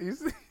hair. You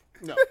see?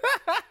 No.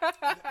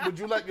 Would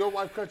you let your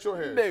wife cut your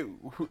hair? No.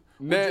 Would you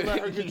let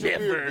her get your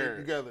beard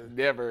together?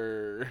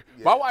 Never.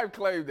 Yeah. My wife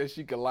claimed that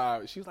she could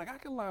lie. She was like, I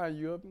can line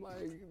you up. I'm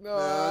like, no,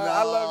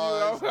 I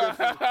love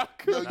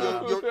you.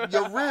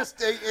 Your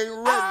wrist ain't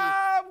ready.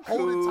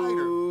 Hold it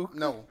tighter.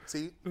 No.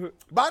 See?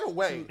 By the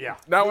way,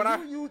 Now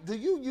do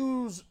you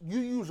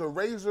use a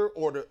razor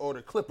or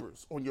the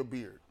clippers on your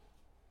beard?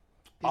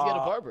 He's got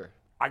a barber.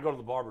 I go to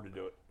the barber to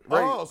do it.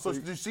 Oh, so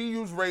does she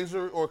use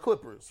razor or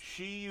clippers?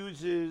 She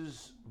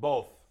uses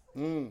both.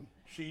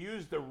 She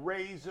used the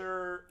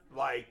razor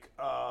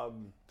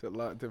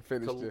to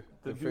finish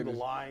to do the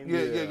lines.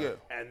 Yeah.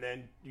 And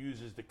then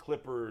uses the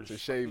clippers to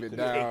shave it to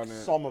down. take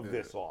some of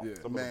this off. Yeah.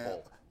 Some of the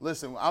bulk.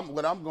 Listen,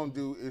 what I'm gonna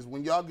do is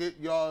when y'all get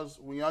y'all's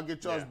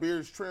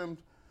beards trimmed,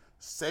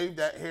 save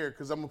that hair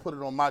because I'm gonna put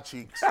it on my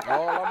cheeks.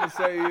 All I'm gonna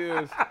say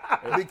is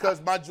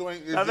because my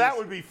joint is. Now that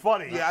would be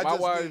funny. Yeah, my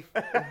wife.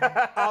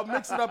 I'll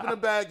mix it up in a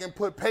bag and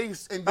put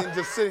paste and then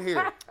just sit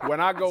here. When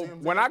I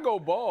go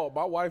bald,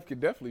 my wife can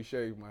definitely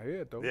shave my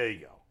head though. There you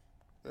go.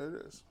 There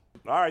it is.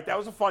 All right, that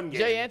was a fun game.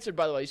 Jay answered,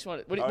 by the way.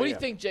 What do you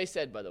think Jay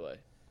said, by the way?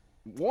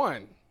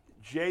 One.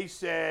 Jay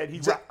said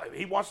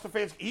he wants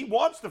Stefanski. He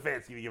wants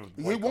Stefanski to give him.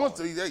 He wants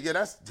to.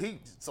 Yeah,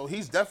 so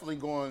he's definitely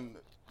going.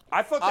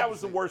 I thought that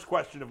was the worst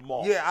question of them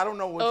all. Yeah, I don't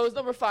know what. Oh, it was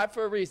number 5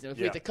 for a reason. If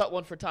we had to cut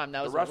one for time,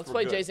 now let's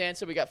play good. Jay's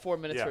answer. We got 4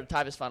 minutes for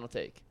Tyvus' final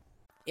take.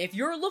 If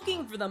you're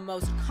looking for the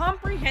most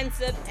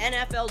comprehensive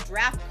NFL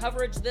draft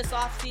coverage this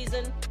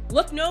offseason,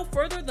 look no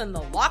further than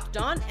the Locked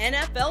On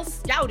NFL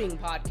Scouting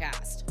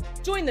Podcast.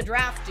 Join the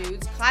draft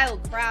dudes, Kyle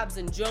Krabs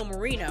and Joe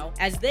Marino,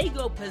 as they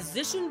go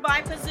position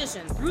by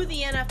position through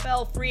the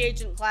NFL free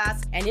agent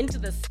class and into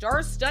the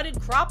star-studded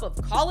crop of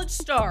college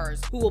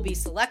stars who will be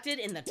selected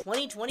in the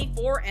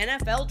 2024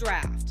 NFL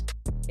Draft.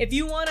 If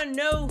you want to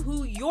know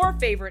who your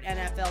favorite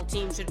NFL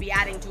team should be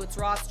adding to its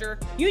roster,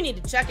 you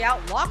need to check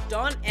out Locked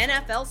On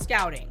NFL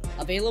Scouting,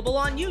 available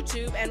on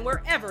YouTube and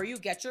wherever you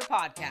get your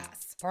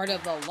podcasts. Part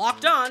of the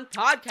Locked On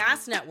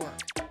Podcast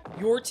Network.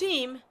 Your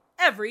team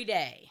every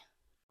day.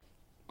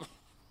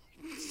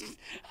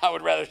 I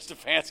would rather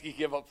Stefanski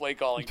give up play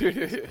calling.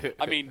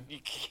 I mean,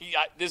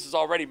 this is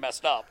already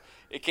messed up.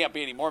 It can't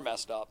be any more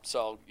messed up.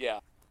 So, yeah.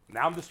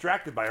 Now I'm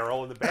distracted by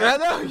Earl in the back. I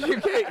know you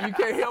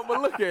can't help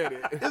but look at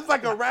it. It's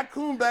like a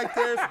raccoon back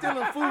there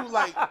stealing food.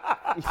 Like,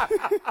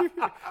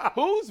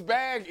 whose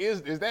bag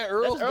is that?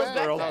 Earl's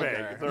bag. Earl's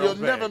bag. You'll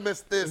never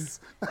miss this.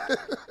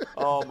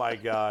 Oh my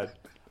God.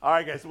 All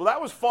right, guys. Well,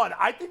 that was fun.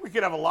 I think we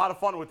could have a lot of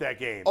fun with that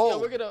game.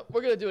 Oh, Yeah,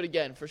 we're gonna do it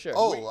again for sure.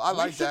 Oh, I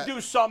like that. We should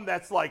do some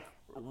that's like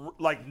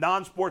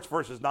non-sports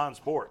versus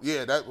non-sports.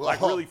 Yeah, that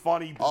really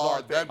funny,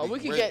 bizarre things.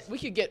 We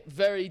could get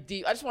very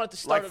deep. I just wanted to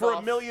start like for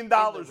 $1 million,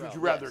 would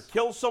you rather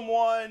kill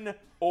someone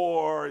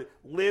or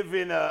live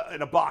in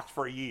a box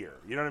for a year?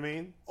 You know what I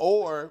mean?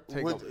 Or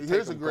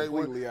here's a great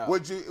one.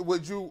 Would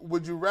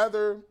you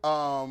rather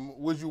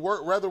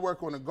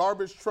work on a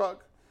garbage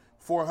truck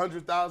for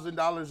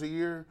 $100,000 a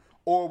year,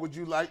 or would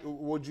you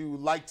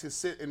like to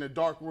sit in a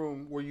dark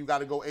room where you got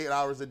to go 8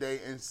 hours a day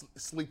and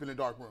sleep in a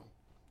dark room?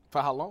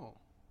 For how long?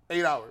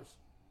 8 hours.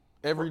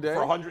 Every day?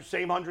 For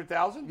same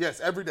 100,000?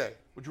 Yes, every day.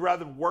 Would you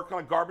rather work on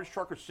a garbage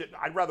truck or sit?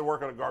 I'd rather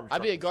work on a garbage truck.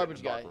 I'd be a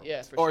garbage guy,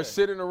 yeah, for sure. Or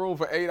sit in a room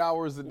for 8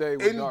 hours a day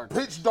with dark.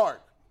 Pitch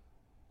dark.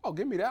 Oh,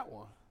 give me that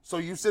one. So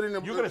you sit in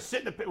the. You're gonna sit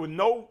in the pit with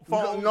no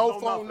phone. No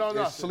phone. No Is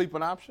nothing. sleep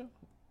an option?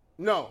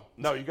 No.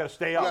 No, you gotta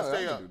stay up. You gotta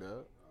stay up. Do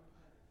that.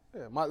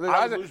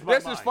 Yeah,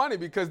 this is funny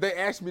because they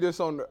asked me this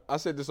I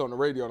said this on the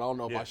radio, and I don't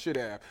know if I should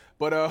have.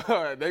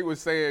 But they were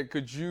saying,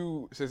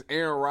 since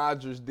Aaron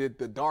Rodgers did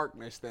the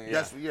darkness thing,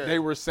 they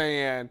were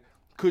saying,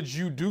 could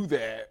you do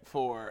that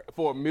for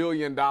 $1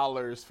 million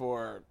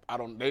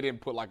they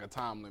didn't put like a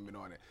time limit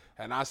on it.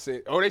 And I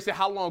said, they said,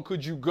 how long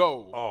could you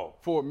go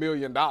for $1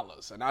 million?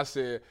 And I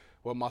said,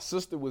 well, my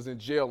sister was in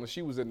jail and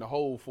she was in the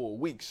hole for a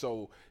week,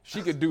 so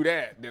she could do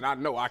that. Then I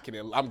know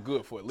I'm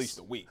good for at least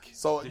a week.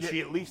 So did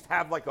she at least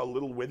have like a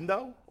little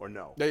window or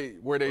no?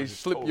 Where they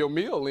slip your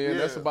meal in. Yeah.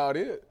 That's about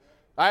it.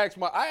 I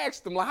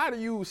asked them, like, how do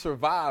you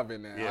survive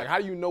in that? Yeah. Like, how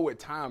do you know what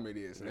time it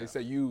is? And they say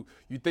you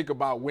think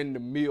about when the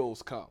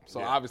meals come.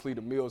 So obviously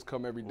the meals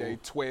come every day,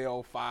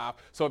 12, 5.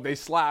 So if they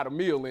slide a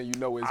meal in, you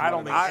know it's. I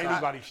don't think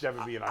anybody should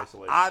ever be in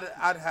isolation.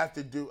 I'd have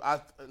to do.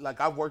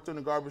 I've worked in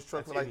a garbage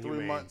truck for like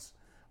 3 months.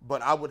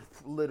 But I would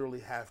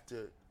literally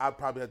I'd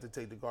probably have to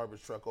take the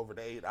garbage truck over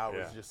the 8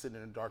 hours just sitting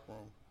in a dark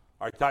room.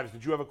 All right, Tyvus,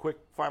 did you have a quick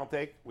final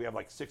take? We have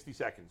like 60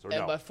 seconds, or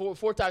and no? by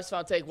four times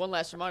final take, one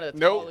last reminder that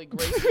Nope. Colleague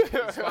Racing is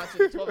sponsoring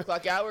the 12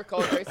 o'clock hour.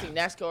 Colleague Racing,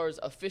 NASCAR's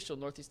official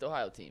Northeast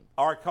Ohio team.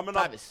 All right, coming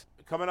up.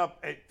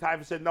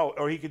 Tyvus said no,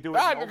 or he could do it.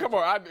 Come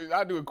on,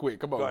 I'll do it quick.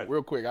 Come on,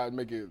 real quick. I'll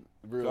make it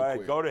real quick. Go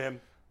ahead, go to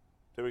him.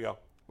 There we go.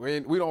 We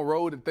don't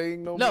roll the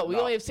thing no more? No, we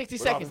only have 60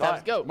 seconds.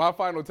 Let's go. My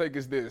final take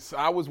is this.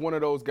 I was one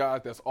of those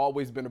guys that's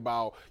always been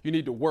about you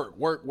need to work,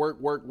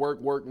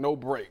 no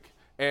break.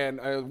 And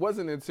it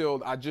wasn't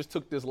until I just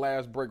took this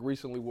last break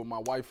recently with my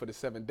wife for the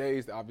 7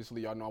 days.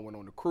 Obviously, y'all know I went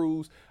on the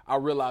cruise. I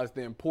realized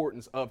the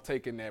importance of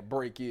taking that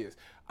break is.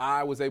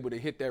 I was able to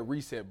hit that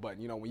reset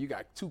button. You know, when you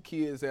got 2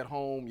 kids at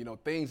home, you know,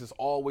 things is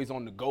always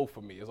on the go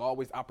for me. There's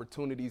always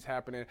opportunities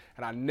happening,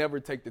 and I never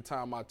take the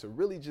time out to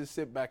really just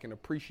sit back and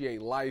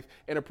appreciate life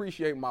and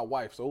appreciate my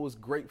wife. So it was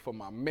great for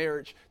my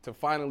marriage to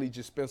finally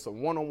just spend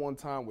some one-on-one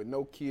time with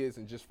no kids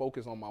and just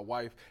focus on my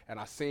wife. And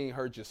I seen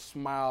her just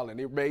smile,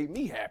 and it made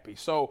me happy.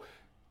 So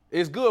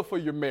It's good for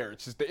your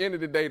marriage. At the end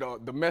of the day,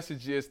 the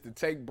message is to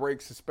take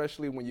breaks,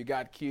 especially when you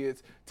got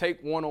kids.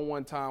 Take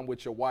one-on-one time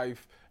with your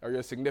wife or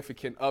your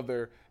significant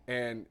other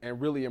and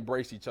really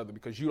embrace each other,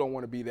 because you don't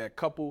want to be that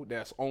couple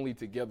that's only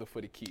together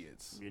for the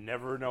kids. You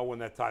never know when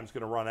that time's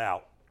going to run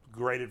out.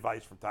 Great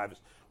advice from Tyvus.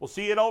 We'll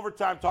see you in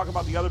overtime. Talk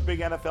about the other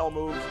big NFL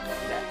moves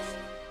next.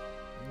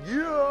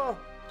 Yeah.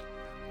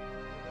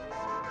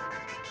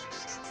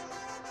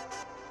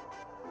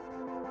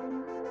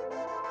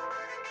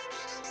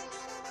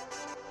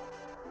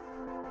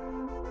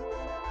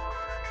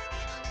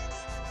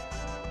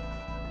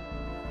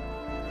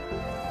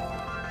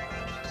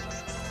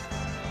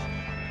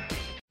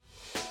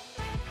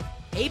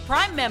 Hey,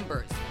 Prime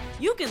members,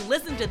 you can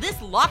listen to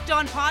this Locked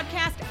On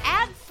podcast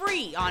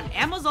ad-free on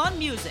Amazon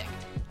Music.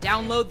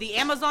 Download the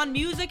Amazon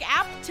Music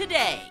app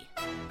today.